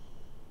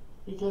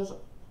 because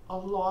a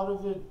lot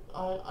of it,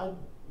 I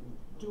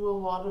do a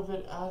lot of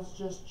it as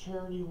just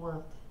charity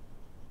work.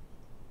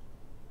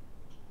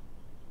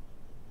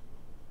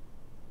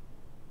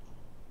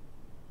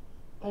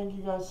 Thank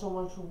you guys so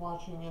much for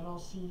watching, and I'll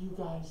see you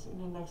guys in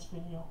the next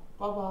video.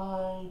 Bye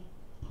bye.